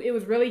was huge. It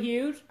was really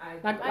huge,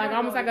 like I don't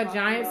almost know like what a you're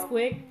giant talking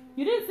squid.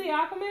 You didn't see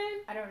Aquaman?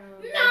 I don't know.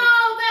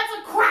 No, that's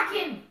a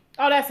kraken.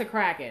 Oh, that's a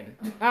kraken.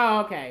 Oh,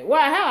 okay.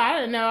 Well, hell, I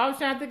didn't know. I was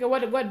trying to think of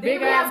what Then big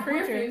we ass have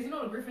creature. griffins. You know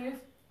what a griffin is?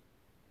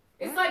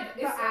 It's like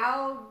The it's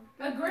owl.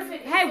 a griffin.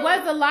 Hey, is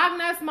was the Loch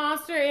Ness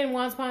monster in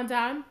Once Upon a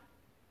Time?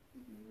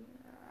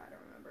 I don't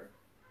remember.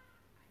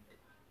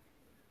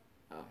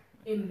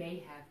 It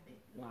may have been.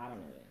 Well, I don't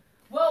know.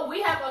 Well,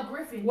 we have a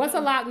griffin. What's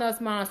a Loch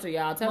Ness monster,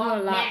 y'all? Tell me what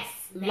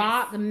a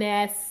Loch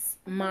Ness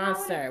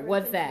monster.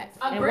 What's that?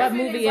 A And what griffin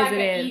movie is is like it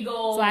an in?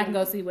 eagle, So I can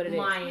go see what it is.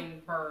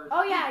 lion bird.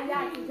 Oh yeah,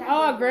 exactly.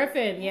 Oh, a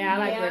griffin. Yeah, I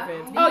like Yeah.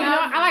 griffins. Oh, you know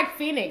what? I like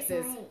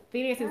phoenixes.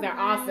 Phoenixes are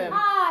awesome.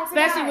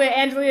 Especially with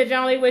Angelina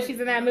Jolie when she's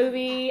in that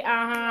movie.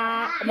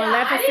 Yeah, I didn't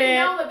Maleficent.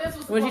 know that this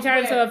was When she supposed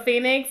turned to into be a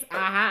phoenix.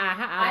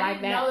 I I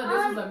like didn't know that.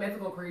 that this was a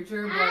mythical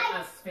creature,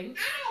 but a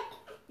sphinx.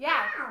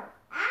 Yeah.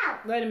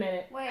 Wait a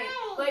minute. Wait.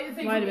 Like the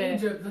thing Wait a from minute.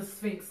 Egypt, the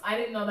sphinx. I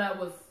didn't know that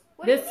was.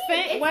 What do The you mean?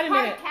 Sphinx- It's wait a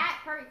part minute. cat,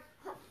 part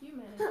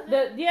human. Isn't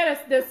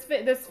it?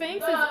 The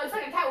Sphinx is. It's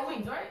like a cat with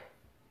wings, right?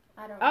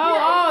 I don't know.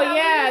 Oh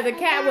yeah, the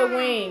cat with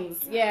wings.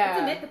 It's a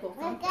Yeah. mythical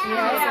thing. Yeah, it's a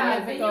Yeah,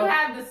 then mythical. you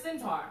have the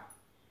centaur.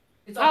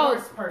 It's a Oh.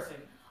 horse person.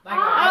 Like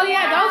Oh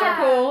yeah, those are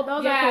cool.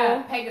 Those yeah, are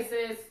cool.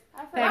 Pegasus.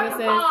 I forgot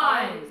Pegasus.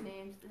 all these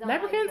names. I don't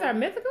Leprechauns like are them.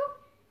 mythical?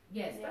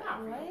 Yes, they're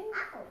not real.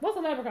 What? What's a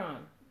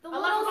leprechaun? The A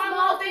leprechaun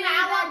little thing that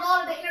I want to go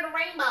to the end of the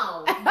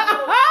rainbow.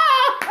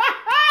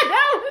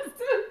 That was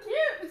too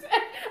cute.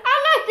 I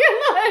like your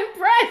little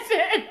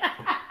impression.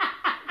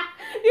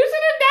 You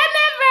should have done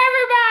that for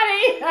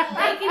everybody.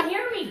 They can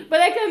hear me. But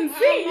they couldn't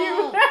see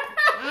you.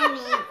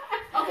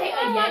 Okay, a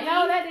Oh, yeti.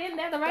 no, that didn't.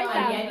 That's the right A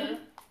time. yeti.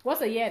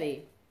 What's a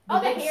yeti? The Oh,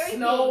 the big hairy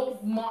snow,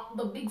 things.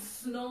 the big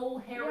snow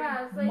hairy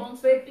Yeah, it's like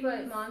monster Bigfoot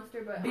things.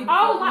 monster, but Big-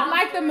 Oh, Monster.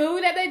 like the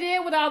movie that they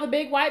did with all the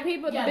big white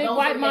people, Yeah, the big those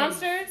white are yetis.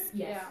 monsters.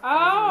 Yes.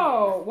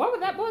 Oh, what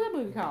was that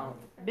movie called?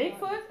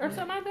 Bigfoot or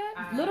something like that?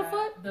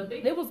 Littlefoot? The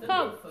big. It was the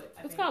called- Bigfoot, I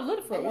It was think. called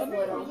Littlefoot, wasn't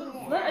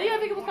it? Yeah, I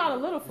think it was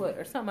called a Littlefoot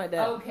or something like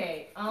that.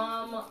 Okay.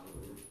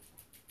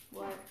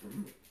 what?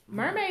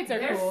 Mermaids are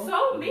There's cool.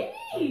 so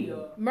many.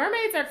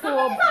 Mermaids are Some cool,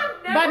 of them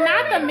I've never but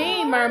not the heard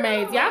mean of.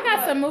 mermaids. Y'all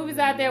got some movies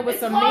out there with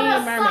It's some called mean a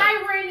mermaids.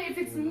 siren if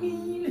it's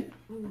mean.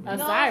 A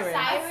No, siren.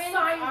 Sirens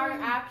siren. are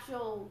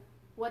actual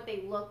what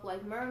they look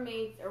like.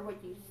 Mermaids are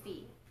what you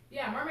see.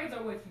 Yeah, mermaids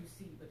are what you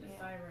see, but the Yeah.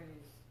 siren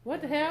is.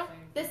 What the hell?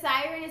 The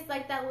siren is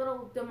like that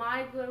little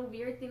demonic little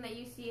weird thing that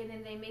you see, and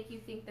then they make you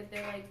think that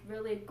they're like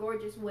really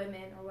gorgeous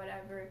women or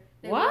whatever.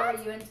 They What?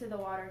 lure you into the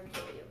water and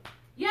kill you.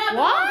 Yeah, the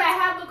What? ones that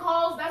have the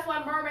calls. That's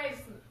why mermaids.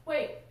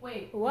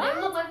 Wait. What?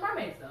 They look like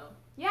mermaids though.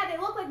 Yeah, they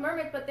look like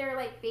mermaids, but their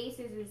like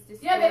faces is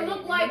just Yeah, they distorted, look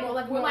and like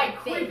more we're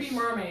like fish. creepy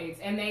mermaids,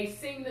 and they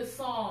sing this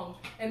song,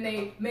 and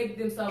they make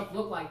themselves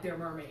look like they're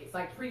mermaids,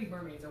 like pretty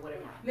mermaids or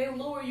whatever. They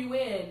lure you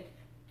in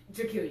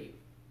to kill you.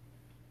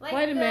 Like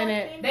Wait a the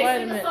minute. thing- They Wait a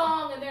sing the minute.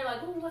 song, and they're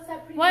like, "Ooh, what's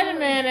that pretty?" Wait a mermaid?"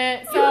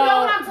 minute. You know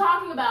what So, I'm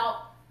talking about?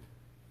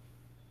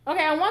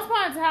 Okay, once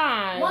upon a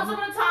time. Once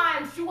upon a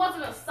time, she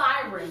wasn't a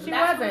siren. She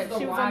That's where wasn't. it's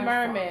She was a derived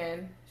merman.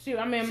 Mermaid.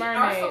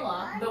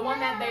 Ursula, the one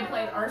that they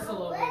played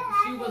Ursula with,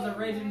 she was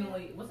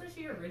originally, wasn't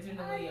she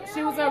originally a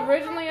She was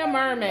originally a and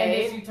then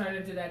mermaid. she turned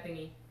into that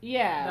thingy,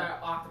 Yeah.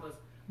 the octopus.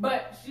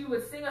 But she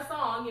would sing a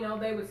song, you know,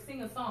 they would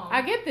sing a song.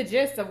 I get the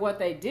gist of what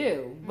they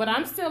do, but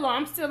I'm still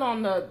on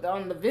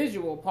the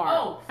visual part.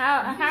 Oh, you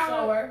can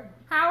show her.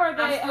 how are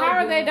they I'm still how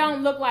are they Googling.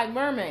 don't look like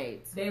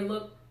mermaids? They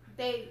look,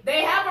 They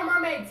they have a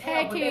mermaid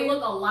tail, but they Hecky.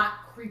 look a lot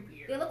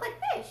creepier. they look like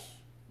fish.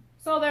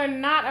 So they're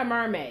not a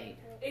mermaid.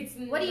 It's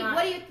What do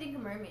you think a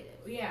mermaid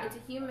is? Yeah. It's a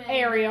human.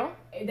 Ariel.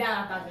 That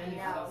I thought that was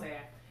gonna say.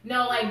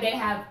 No, like they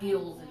have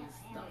gills and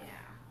stuff.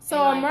 So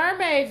And, a like,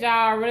 mermaid,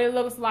 y'all, really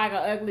looks like an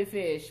ugly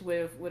fish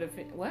with a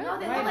fin. What? No,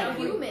 they Wait look a like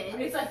minute. humans.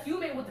 It's a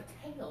human with a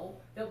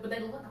tail, but they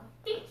look like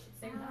a fish.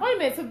 Same time. Wait a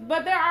minute,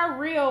 but there are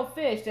real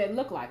fish that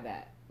look like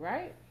that,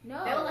 right?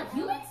 No. They look like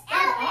humans.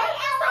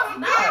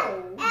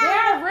 No. There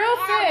are real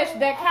fish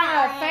that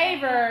kind of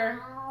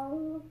favor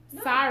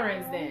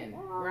sirens then,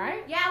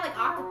 right? Yeah, like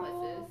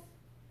octopuses.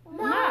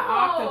 Not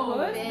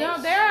octopus. Fish.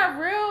 No, there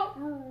are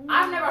real.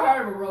 I've never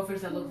heard of a real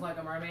fish that looks like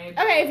a mermaid.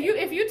 Okay,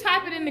 if you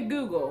type it into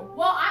Google.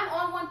 Well, I'm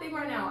on one thing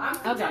right now. I'm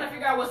still Okay. trying to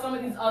figure out what some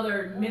of these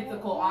other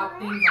mythical odd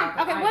things are.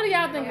 Okay, what do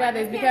y'all think about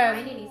this? I Because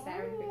can't find any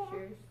siren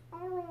pictures.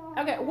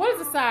 okay, what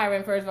is a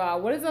siren first of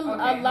all? What is a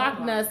Okay, Loch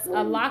hold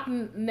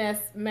on.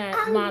 Ness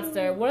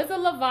monster? What is a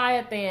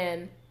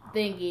Leviathan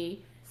thingy?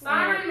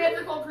 Siren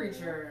mythical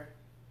creature.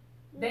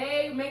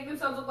 They make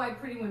themselves look like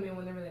pretty women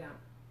when they're really not.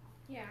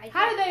 Yeah.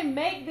 How do they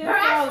make They're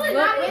themselves actually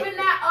look? not even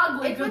that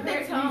ugly It's with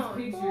compared the to tone.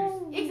 these pictures.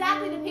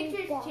 Exactly, the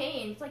pictures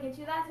changed. Like in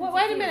 2000.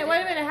 Wait a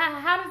minute.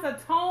 How does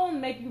a tone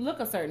make you look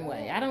a certain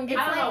way? I don't get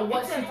I don't that. know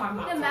what It's she's talking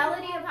about. the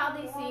melody of how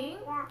they sing,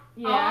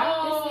 Yeah.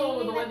 Oh, the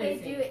singing the way that they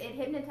they do, sing. it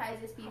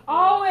hypnotizes people.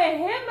 Oh, it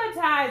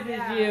hypnotizes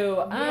Yeah.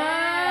 you.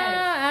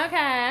 Yes.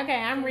 Okay.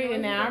 I'm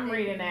reading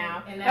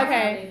now. And that's how they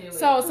Okay, do it.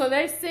 so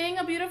they sing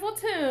a beautiful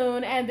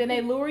tune and then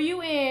they lure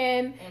you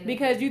in And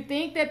because you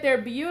think that they're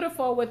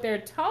beautiful with their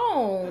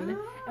tone,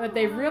 but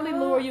they really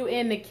lure you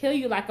in to kill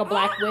you like a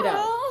black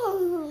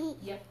widow.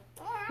 Yep.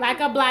 Like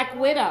a black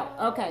widow.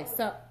 Okay,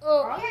 so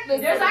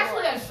There's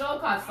actually a show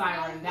called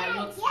Siren that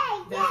looks.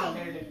 That's a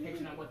better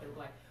depiction of what they look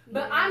like.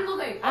 But I'm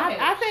looking. Okay.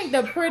 I think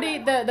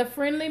the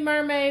friendly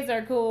mermaids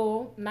are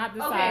cool, not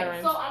the Okay,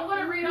 sirens. so I'm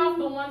gonna read off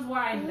the ones where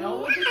I know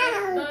what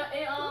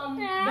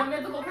the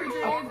mythical creature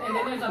is, and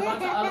then there's a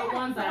bunch of other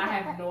ones that I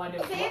have no idea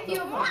what Say a the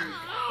few fuck of them.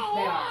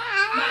 they are.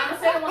 No, I'm gonna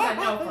say the ones I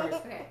know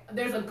first. Okay.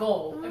 There's a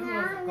goal.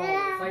 Everyone's a goal.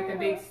 It's like the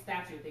big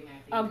statue thing. I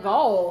think. A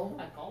goal.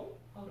 A goal?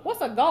 Hold on.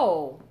 What's a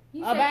goal?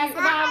 You A said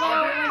basketball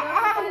goal? Everyone knows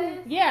what that is?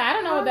 Yeah, I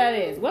don't know what that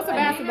is. What's a Like,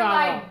 basketball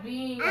even, goal? like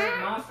being like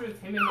monstrous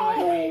humanoid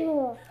shape.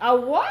 A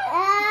what?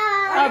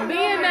 A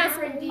being that's.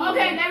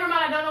 Okay, never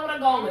mind. I don't know what a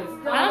goal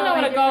is. I don't know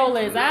what a goal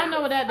is. I don't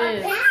know what that A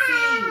is.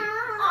 pixie.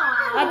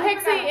 A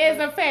pixie is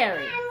a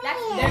fairy.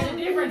 There's a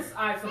difference,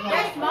 I suppose.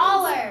 They're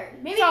smaller.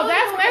 Maybe So those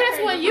that's ones that's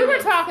turn what into you were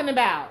humans. talking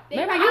about. They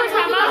Remember probably you were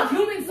talking about.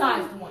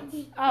 human-sized ones.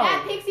 Yeah,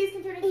 Oh, pixies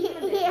can turn into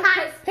humans.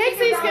 because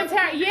pixies are can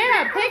turn.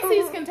 Yeah,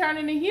 pixies can turn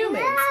into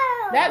humans.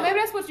 That maybe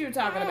that's what you were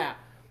talking about.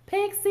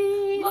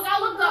 Pixies, Look, I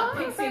looked up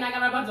pixie and I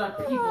got a bunch of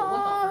people.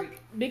 What the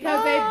freak?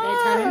 because they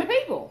turn into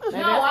people. No,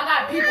 I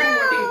got people who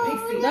are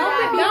pixies.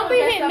 Don't be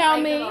hitting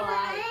on me.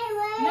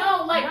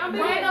 No, like Don't be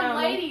hitting random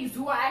on me. ladies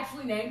who are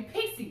actually named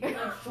Pixie with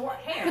like short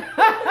hair.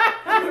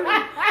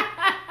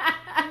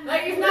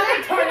 Like it's not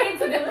they turn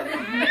into them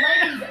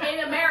ladies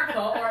in America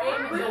or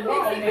in the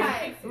world named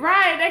Pixie.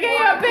 Right, they gave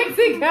you a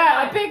pixie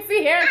cut, a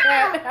pixie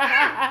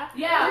haircut.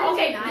 Yeah,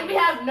 okay, then we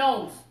have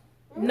gnomes.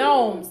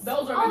 Gnomes,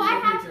 Those are Oh, mythical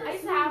I creatures.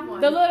 used to have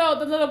one. the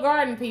little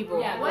garden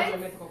people. Yeah, those What? are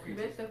mythical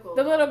creatures. Mystical.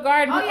 The little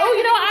garden. Oh, Oh, yeah,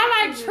 you know, they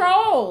I like do.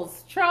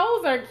 trolls.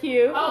 Trolls are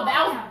cute. Oh,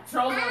 that was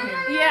trolls on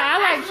here. Yeah, I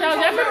like Actually, trolls.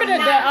 trolls Remember are the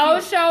not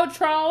old show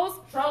Trolls?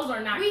 Trolls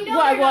are not We cute. know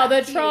Well, they're not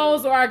the cute,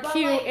 trolls are but,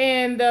 cute like,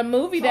 in the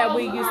movie that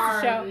we Trolls used to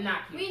are show. not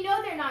cute. We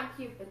know they're not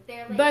cute, but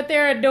they're like. But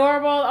they're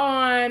adorable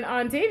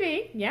on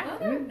TV. Yeah. No,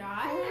 they're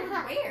not.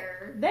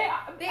 Where? They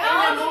are. They In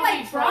all the look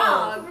movie like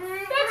frogs.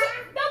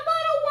 The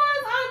little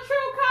ones on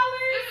True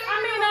Colors.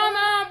 I mean,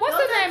 on what's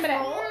Those the are name of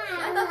that? trolls?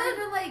 I thought those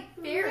were like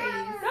fairies.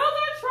 Those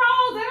are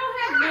trolls. They don't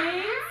have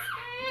wings.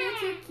 They're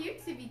too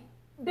cute to be.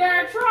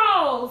 They're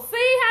trolls.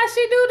 See how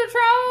she do the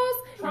trolls?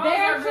 Trolls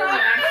They're are really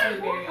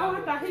actually very Oh, I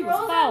ugly. thought he was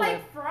Trolls are falling.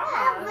 like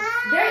frogs.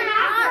 They're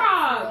not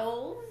frogs.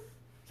 Trolls.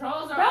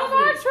 Trolls are Those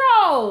ugly. are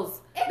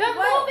trolls. It The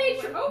was-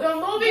 movie. The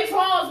movie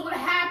Trolls with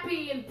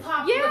Happy and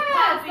Pop. Yes, with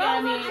Poppy, those I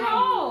are mean,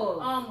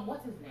 trolls.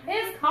 what's his name?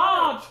 It's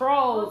called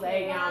Trolls,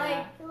 Okay, Ayana.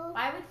 like,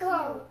 why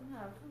would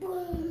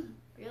you?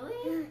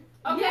 Really?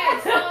 Okay,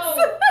 Yes.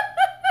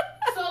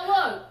 so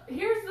look,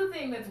 here's the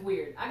thing that's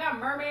weird. I got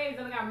mermaids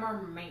and I got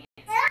mermaids.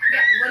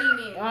 What do you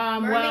mean?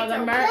 well, Mermaids the are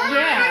the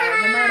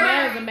what?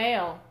 merman is a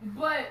male.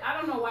 But I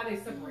don't know why they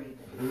separated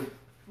them.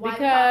 Why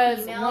because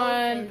females one-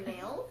 and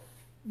males?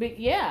 But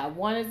yeah,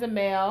 one is a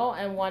male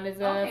and one is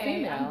a Okay,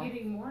 female. I'm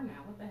getting more now.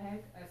 What the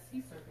heck? A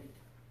sea serpent.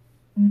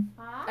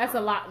 Huh? That's a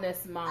Loch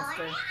Ness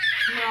monster.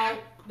 No,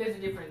 there's a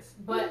difference.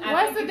 But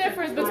What's the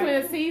difference between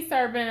a sea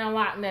serpent and a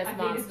Loch Ness I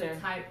think it's monster?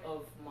 the type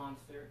of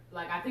monster.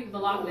 Like I think the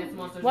Loch Ness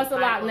monster. What's the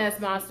Loch Ness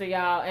monster,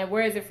 y'all? And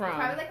where is it from?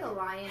 Probably like a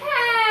lion.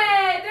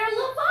 Hey, they're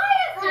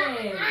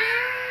leviathans.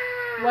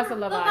 What's a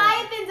leviathan?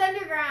 Leviathan's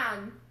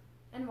underground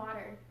and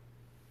water.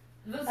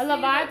 The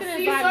leviathan is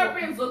sea like-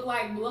 serpents look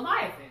like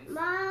leviathans.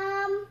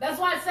 Mom, That's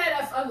why I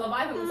said a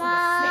leviathan looks like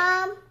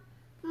a snake.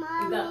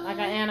 Mom, It does. Like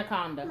an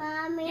anaconda.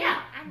 Mommy.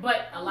 Yeah,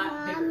 but a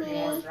lot bigger and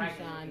more Mommy.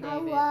 striking. Sean How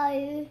David. are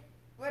you?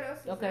 What else?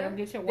 Is Okay, there? go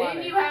get your Then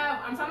water. you have.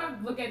 I'm trying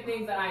to look at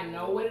things that I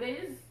know what it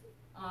is.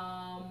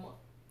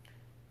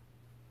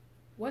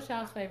 What's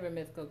y'all's favorite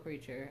mythical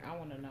creature? I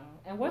want to know.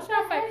 And what's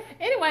your favorite?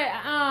 Anyway,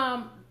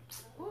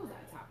 what was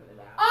I talking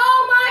about?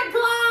 Oh my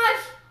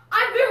gosh!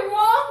 I've been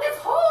wrong this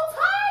whole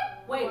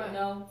time. Wait, What?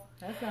 no.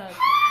 That's not. Hey,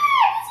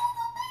 this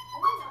was the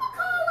thing. What you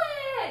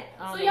call it?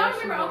 Oh, So yeah, y'all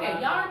she remember? was Okay,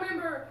 right. y'all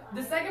remember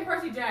the second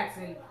Percy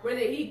Jackson where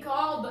he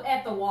called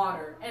at the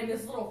water and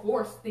this little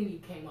horse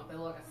thingy came up. It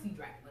looked like a sea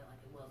dragon, but like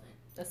it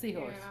wasn't. A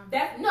seahorse.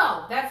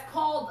 That's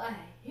called a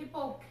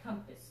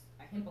hippocampus.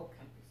 A hippocampus.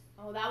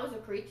 Oh, that was a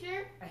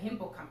creature. A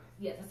hippocampus.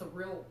 Yes, that's a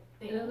real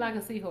thing. It looked like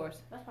a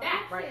seahorse. That's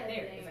that probably right a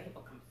there thing. is a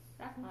hippocampus.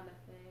 That's not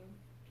a thing.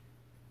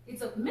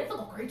 It's a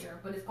mythical creature,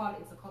 but it's called a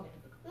hippocampus.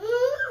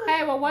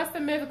 Hey, well, what's the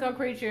mythical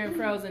creature in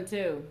Frozen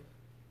 2?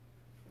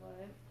 What?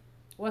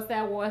 What's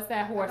that horse? thought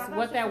that was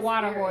What's that just a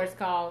water spirit. horse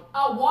called?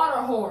 A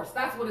water horse.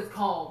 That's what it's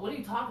called. What are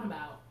you talking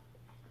about?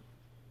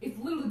 It's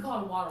literally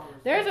called a water horse.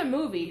 There's a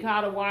movie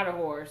called A Water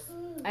Horse,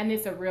 and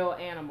it's a real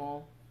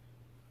animal.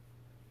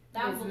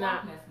 that was it's a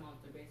not- Loch Ness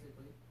monster,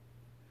 basically.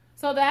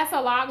 So that's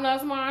a Loch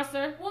Ness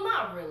monster? Well,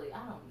 not really. I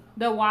don't know.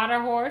 The water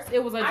horse?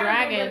 It was a I remember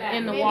dragon that.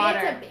 in the Maybe water.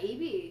 it's a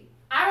baby.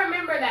 I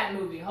remember that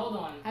movie. Hold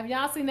on. Have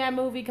y'all seen that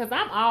movie? Because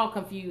I'm all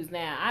confused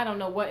now. I don't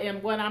know what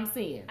I'm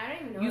seeing. I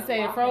don't even know. You what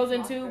say a Loch Frozen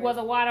Ness 2 monster was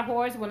is. a water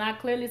horse when I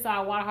clearly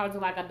saw a water horse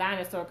like a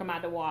dinosaur come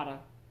out the water.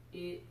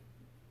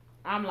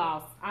 I'm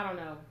lost. I don't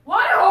know.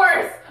 Water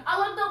horse! I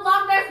looked up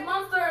Loch Ness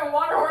monster and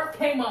water horse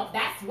came up.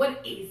 That's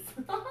what it is.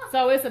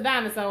 So it's a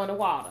dinosaur in the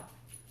water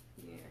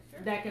Yeah,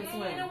 sure. that can In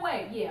swim. a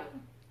way, yeah.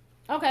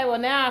 Okay, well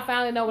now I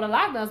finally know what a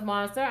Loch Ness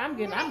monster. I'm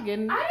getting. I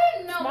didn't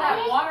know Smart.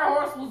 that water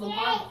horse was a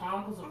part of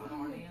Chronicles of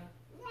Narnia.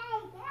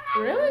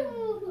 Really?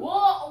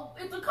 Well,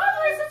 it's a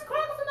cover. It says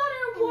Chronicles of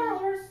Narnia water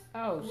horse.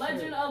 Oh,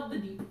 Legend shit. of the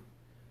Deep.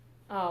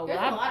 Oh, There's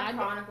well, a lot I of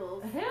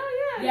chronicles. hell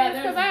yeah. Yeah,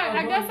 Because there's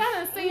I a guess bunch.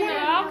 I done seen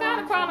all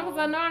kind of Chronicles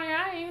of Narnia.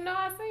 I didn't even know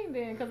I seen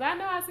them because I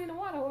know I seen the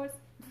water horse.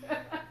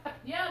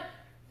 Yep.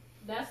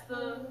 That's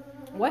the.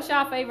 What's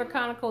y'all favorite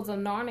Chronicles of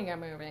Narnia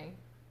movie?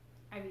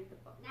 I read the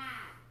book.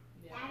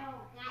 Yeah.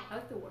 I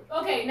like the word.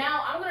 Okay,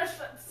 now I'm gonna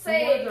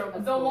say wardrobe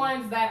is the cool.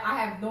 ones that I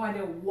have no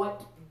idea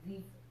what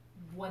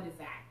is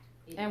that.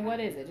 And what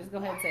is it? Just go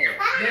ahead and say it.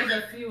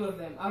 There's a few of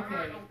them.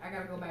 Okay, I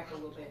gotta go back a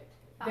little bit.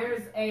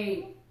 There's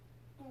a.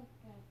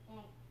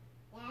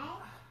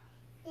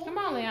 Come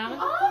on, Liana.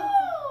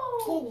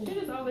 Oh! She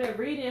just over there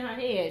reading in her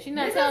head. She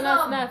not This is telling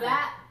us a nothing.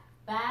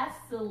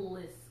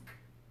 basilisk.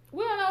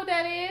 We don't know what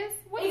that is.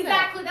 What is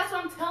Exactly, that's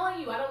what I'm telling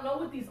you. I don't know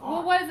what these that? are.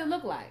 Well, what does it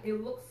look like? It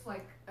looks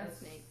like a A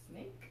snake.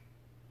 snake.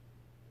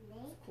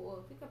 It's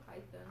cool. It's like a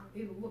python.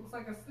 It looks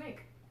like a snake.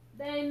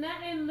 There ain't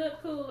nothing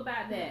look cool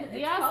about that. Do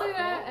It's y'all see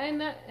colorful.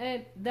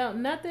 that?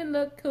 Don't nothing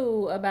look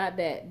cool about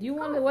that. You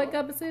want to wake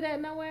up and see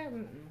that nowhere?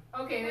 Mm-mm.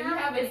 Okay, then you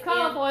have It's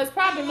colorful. It's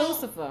probably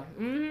Lucifer.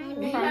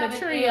 Mm-hmm. You From have the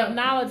an tree imp. of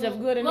knowledge of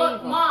good and Look,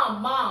 evil.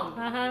 mom.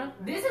 Uh-huh.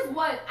 This is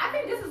what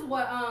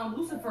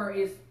Lucifer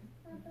is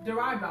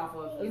derived off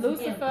of. It's an imp.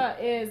 Lucifer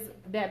is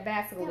that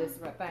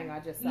basilisk thing I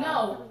just saw.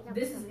 No,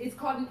 it's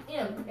called an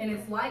imp, and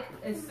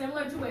it's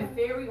similar to a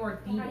fairy or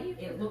demon.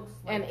 It looks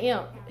like An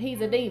imp. He's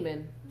a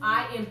demon.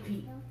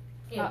 IMP.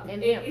 Imp.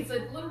 An imp. It's a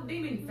little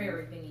demon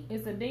fairy thingy.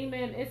 It's a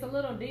demon. It's a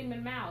little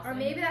demon mouse. Or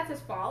maybe that's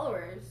his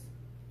followers.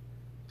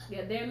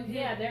 they're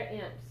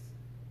imps.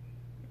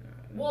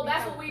 Well,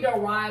 that's what we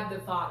derive the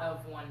thought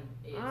of one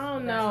is. I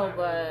don't That's know, not really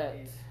what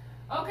it is.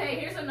 but Okay,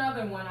 here's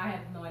another one. I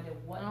have no idea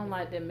what. I don't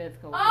like them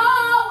mythical. Oh,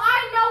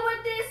 I know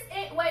what this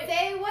is. Wait,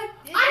 Say what?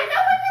 I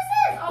know what this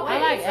is. Okay, I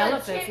like it's a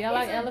elephants. Y'all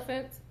like it's a-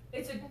 elephants?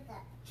 It's a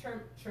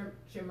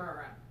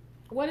chimera.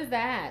 What is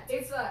that?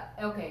 It's a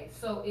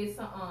it's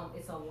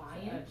a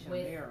lion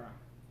with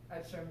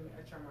a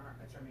chimera.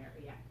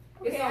 Yeah,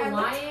 it's Okay, a I looked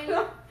lion.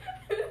 up.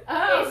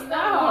 Oh, It's a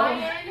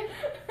lion.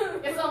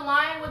 It's a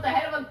lion with the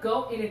head of a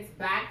goat in its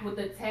back with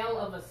the tail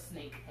of a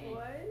snake head.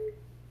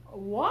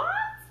 What?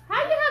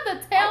 How you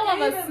have the tail I of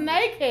can't a even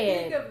snake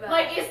Think head? of that.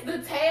 Like it's the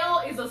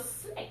tail is a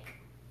snake.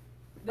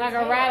 The Like a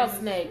tail is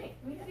rattlesnake.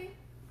 snake.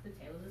 The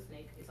tail is a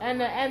snake. It's a And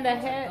the- lion and the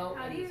with a head- goat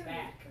How in do its you-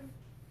 back.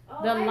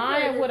 Oh, The I've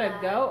lion heard of with a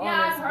that. goat Yeah, on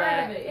I've its heard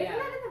back. of it. Isn't Yeah.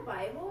 that in the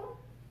Bible?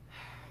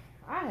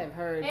 I have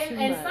heard too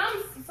And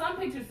much. some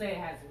pictures say it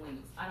has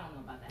wings. I don't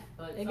know about that,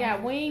 but It some got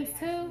pictures wings say it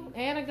has too,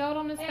 and a goat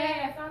on its Hey,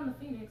 back. I found the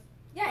phoenix.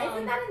 Yeah,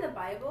 isn't that in the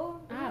Bible?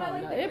 Isn't I that, don't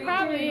like, know. the It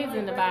probably creature is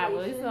in the of Bible.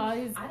 It's Revelation? all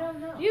these. I don't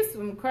know. You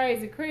some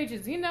crazy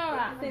creatures. You know.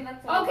 I think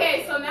that's what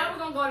Okay, it so is. now we're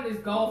gonna go to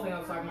this golf thing I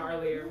was talking about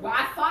earlier. Well,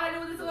 I thought I knew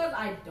what this was.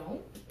 I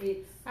don't.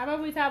 It's How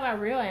about we talk about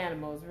real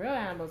animals? Real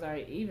animals are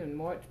even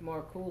more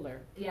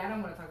cooler. yeah. I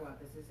don't want to talk about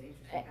this. It's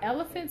interesting.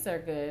 Elephants are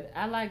good.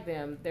 I like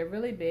them. They're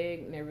really big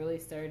and they're really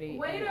sturdy.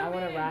 Wait and a I want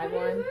minute. to ride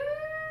what is one. this?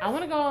 I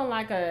want to go on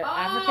like a Oh,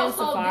 African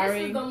so safari,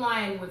 this is the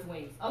lion with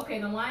wings. Okay,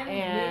 the lion with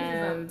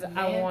and wings is a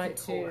I want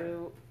manticore.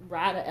 to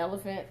ride an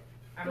elephant.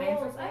 A Dolls,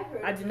 manticore? I've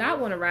heard I of do not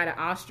those. want to ride an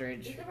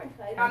ostrich. There's different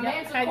types. A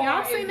manticore Have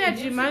y'all is seen the that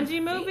Egyptian Jumanji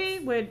sphinx. movie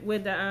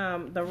with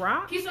the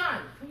Rock?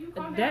 Kishan, can you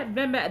calm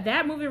down?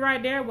 That movie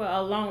right there will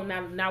alone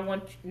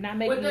not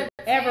make With me the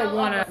ever tail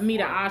want of to a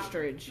meet an scorpion.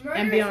 ostrich and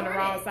Murderous be on the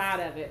wrong hornets. side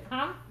of it,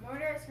 huh?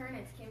 Murderous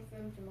Hornets came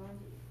from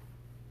Jumanji.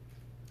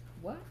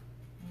 What?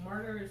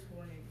 Murderous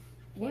hornets.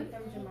 Came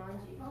from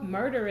Jumanji.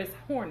 Murderous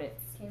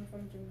hornets. Came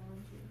from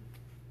Jumanji.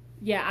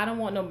 Yeah, I don't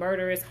want no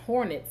murderous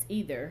hornets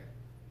either.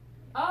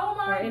 Oh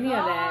my Or any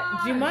of that.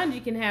 gosh.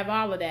 Jumanji can have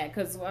all of that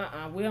because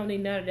we don't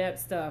need none of that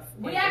stuff.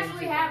 We in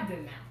actually Jumanji. have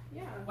them now.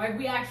 Yeah. Like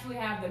we actually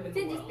have them in the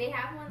Did world. they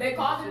have one? They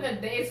call them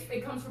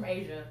it comes from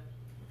Asia.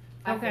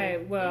 I Okay,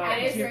 think. well,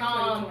 And it's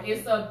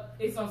Yeah.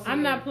 it's on.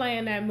 I'm not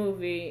playing that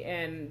movie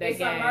and that It's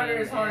game. a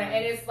murderous hornet, and-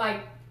 and it's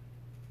like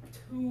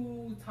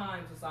 2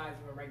 times the size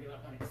of a regular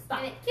hornet. Stop!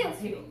 And it kills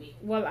It's hitting me.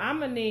 Well, I'm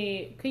gonna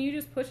need. Can you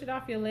just push it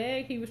off your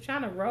leg? He was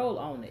trying to roll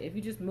on it. If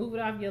you just move it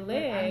off your I'm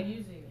leg,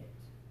 using it.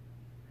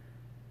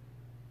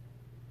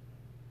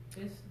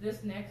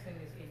 This next thing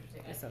is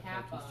interesting. it's A okay,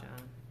 kappa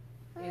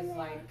Keyshawn. is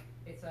like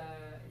it's a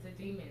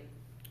demon.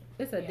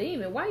 It's a Yeah.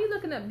 demon. Why are you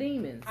looking up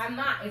demons? I'm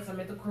not. It's a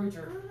mythical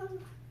creature.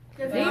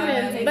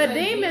 Demons, It's but a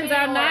demons demon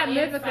are or not imp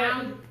mythical.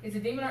 found- It's a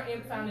demon or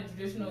imp found in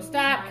traditional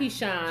Stop, Chi-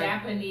 Keyshawn.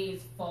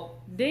 Japanese folk.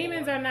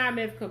 Demons are not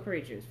mythical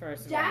creatures.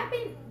 First of all,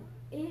 Japan.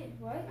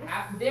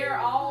 What? They're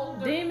all.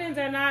 demons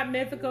are not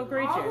mythical All the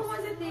creatures.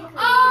 ones that they created.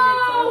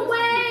 Oh so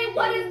wait,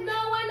 what is? No,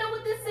 I know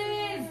what this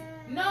is.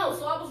 No,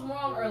 so I was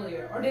wrong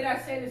earlier, or did I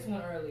say this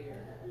one earlier?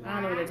 I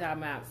don't know what they're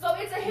talking about. So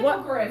it's a What?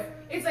 hippogriff.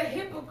 It's a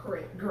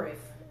hippogriff.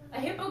 A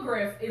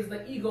hippogriff is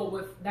the eagle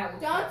with that.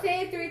 Don't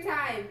say it 3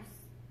 times.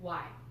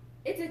 Why?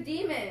 It's a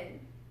demon.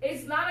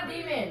 It's not a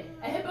demon.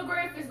 A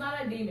hippogriff is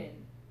not a demon.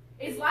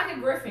 It's like a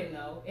griffin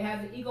though. It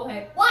has an eagle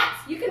head. What?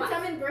 You can What?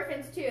 summon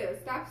griffins too.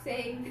 Stop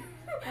saying.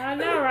 I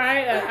know,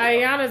 right?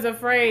 Ayana's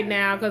afraid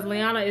now because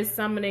Liana is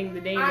summoning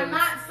the demons. I'm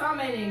not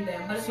summoning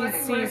them, but it's like a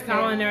She's griffin.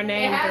 calling their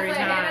name it has 3 a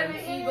head of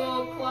times. an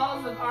eagle,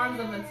 claws of arms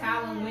of a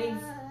talon,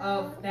 wings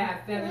of that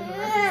have feathers. The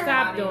rest of the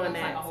Stop body doing looks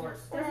that. like a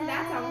horse. Doesn't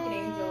that sound like an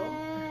angel?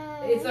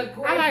 It's a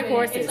griffin. I like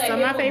horses. It's a So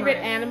my favorite hippogriff.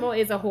 animal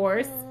is a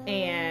horse,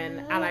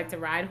 and I like to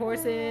ride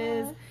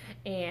horses.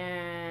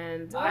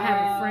 And I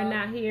have a friend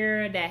out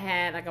here that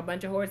had like a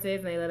bunch of horses,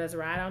 and they let us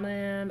ride on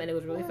them, and it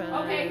was really fun.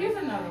 Okay, here's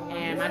another one.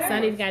 And my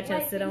son even got a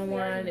chance to sit on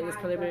one. It was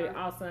really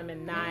awesome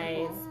and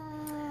nice.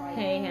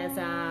 Hey,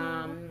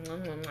 handsome.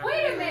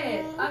 Wait a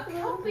minute. A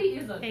kelpie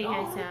is a Hey,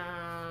 dog.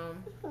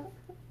 handsome.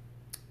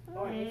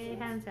 Hey,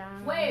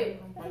 handsome.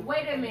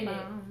 Wait a minute.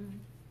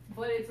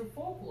 But it's a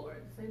folklore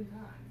at the same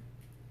time.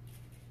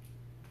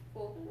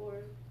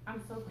 Folklore.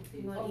 I'm so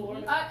confused. Folklore.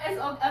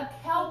 A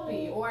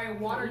kelpie or a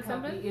water Eat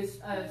something? kelpie is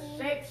a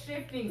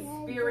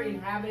shape-shifting spirit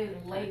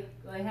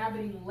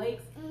inhabiting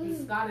lakes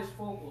in Scottish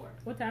folklore.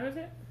 What time is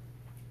it?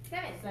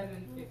 7.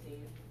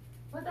 7:15.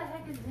 What the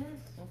heck is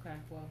this? Okay,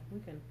 well, we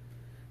can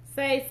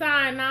say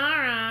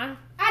sayonara.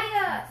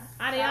 Adios.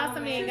 Adios, Salamanders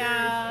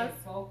amigos. and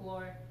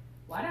Folklore.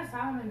 Why does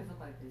salamanders look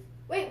like this?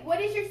 Wait,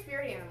 what is your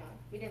spirit animal?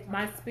 We didn't talk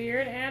My about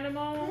spirit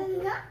animal?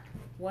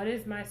 What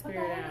is my What the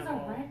spirit heck is a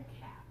animal? red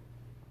cap?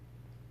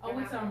 Oh,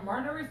 it's a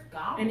murderous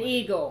goblin. An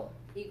eagle.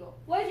 eagle.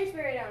 What is your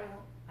spirit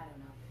animal? I don't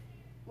know.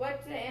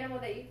 What's the animal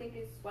that you think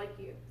is like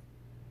you?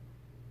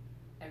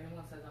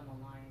 Everyone says I'm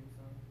a lion,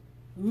 so.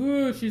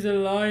 Ooh, she's a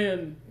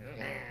lion.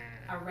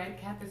 A red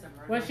cap is a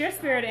murderous What's your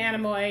spirit goblin.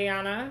 animal,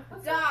 Ayana?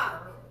 What's Dog.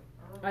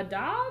 A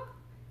dog?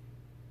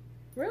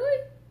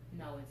 Really?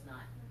 No, it's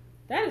not.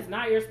 That is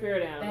not your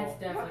spirit That's animal.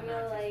 definitely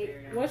No, not like- your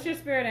spirit animal. What's your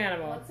spirit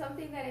animal? What's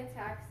something that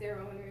attacks their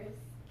owners?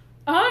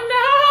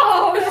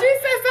 Oh no! She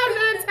said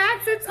something that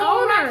attacks its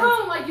Oh, owner.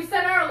 raccoon, like you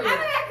said I'm a earlier.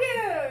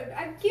 raccoon.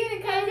 I'm cute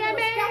and kind of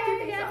scratch your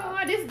face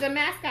off. This is the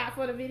mascot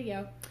for the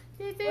video.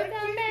 This is What's your the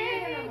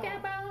spirit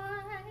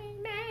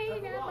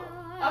mega boy.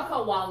 A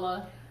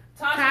koala.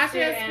 Tasha's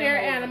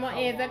spirit animal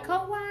animal is a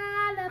koala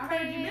I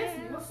heard you missed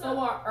me. bear. So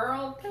our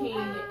Earl King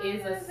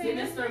is a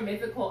sinister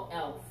mythical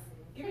elf.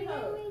 Give me a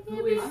hug.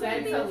 Who is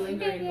said to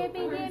linger in the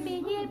woods.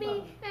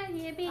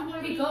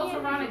 He goes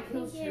around and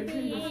kills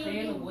children who stay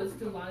in the woods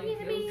too long and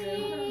kills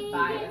them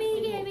by a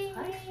single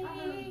touch.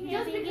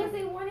 Just because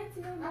they wanted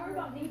to know more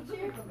about nature?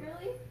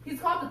 Really? He's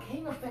called the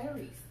King of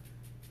Fairies.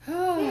 They were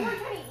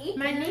trying to eat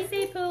My them.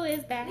 niecey poo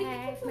is back.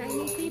 My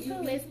niecey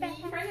poo is back.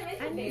 My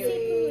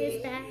niecey poo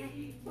is back.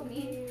 So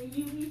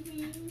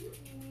mean.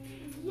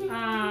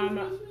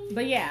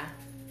 But yeah,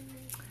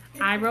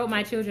 I wrote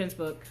my children's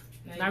book,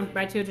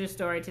 my children's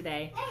story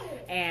today,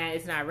 and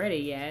it's not ready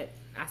yet.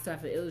 I still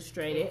have to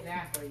illustrate it.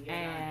 Exactly. Yeah.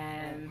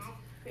 And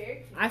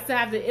Very cute. I still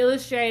have to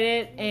illustrate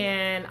it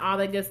and all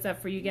the good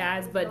stuff for you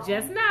guys. But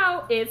just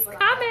know it's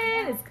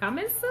coming. It's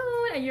coming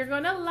soon. And you're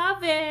going to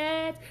love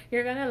it.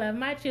 You're going to love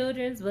my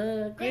children's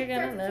book. You're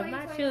going to love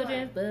my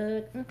children's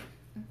book.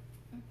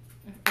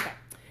 Okay.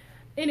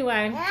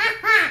 Anyway.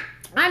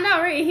 I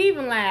know, Rick. He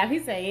even laughed. He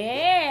said,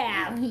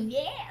 yeah.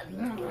 Yeah.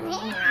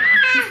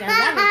 He said,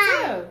 love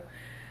it too.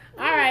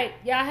 All right.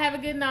 Y'all have a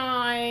good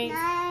night.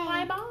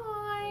 Bye-bye.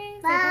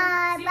 See,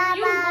 when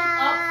you look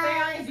up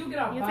fairies, you get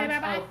a You bunch say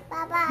bye-bye? of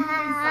Bye-bye.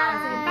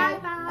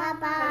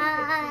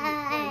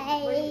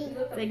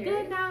 Say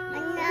good night.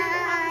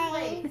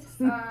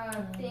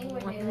 Thing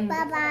where they, like,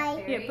 Bye-bye.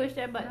 fairy. Here, push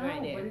that button No,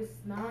 right there. but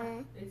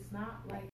it's not like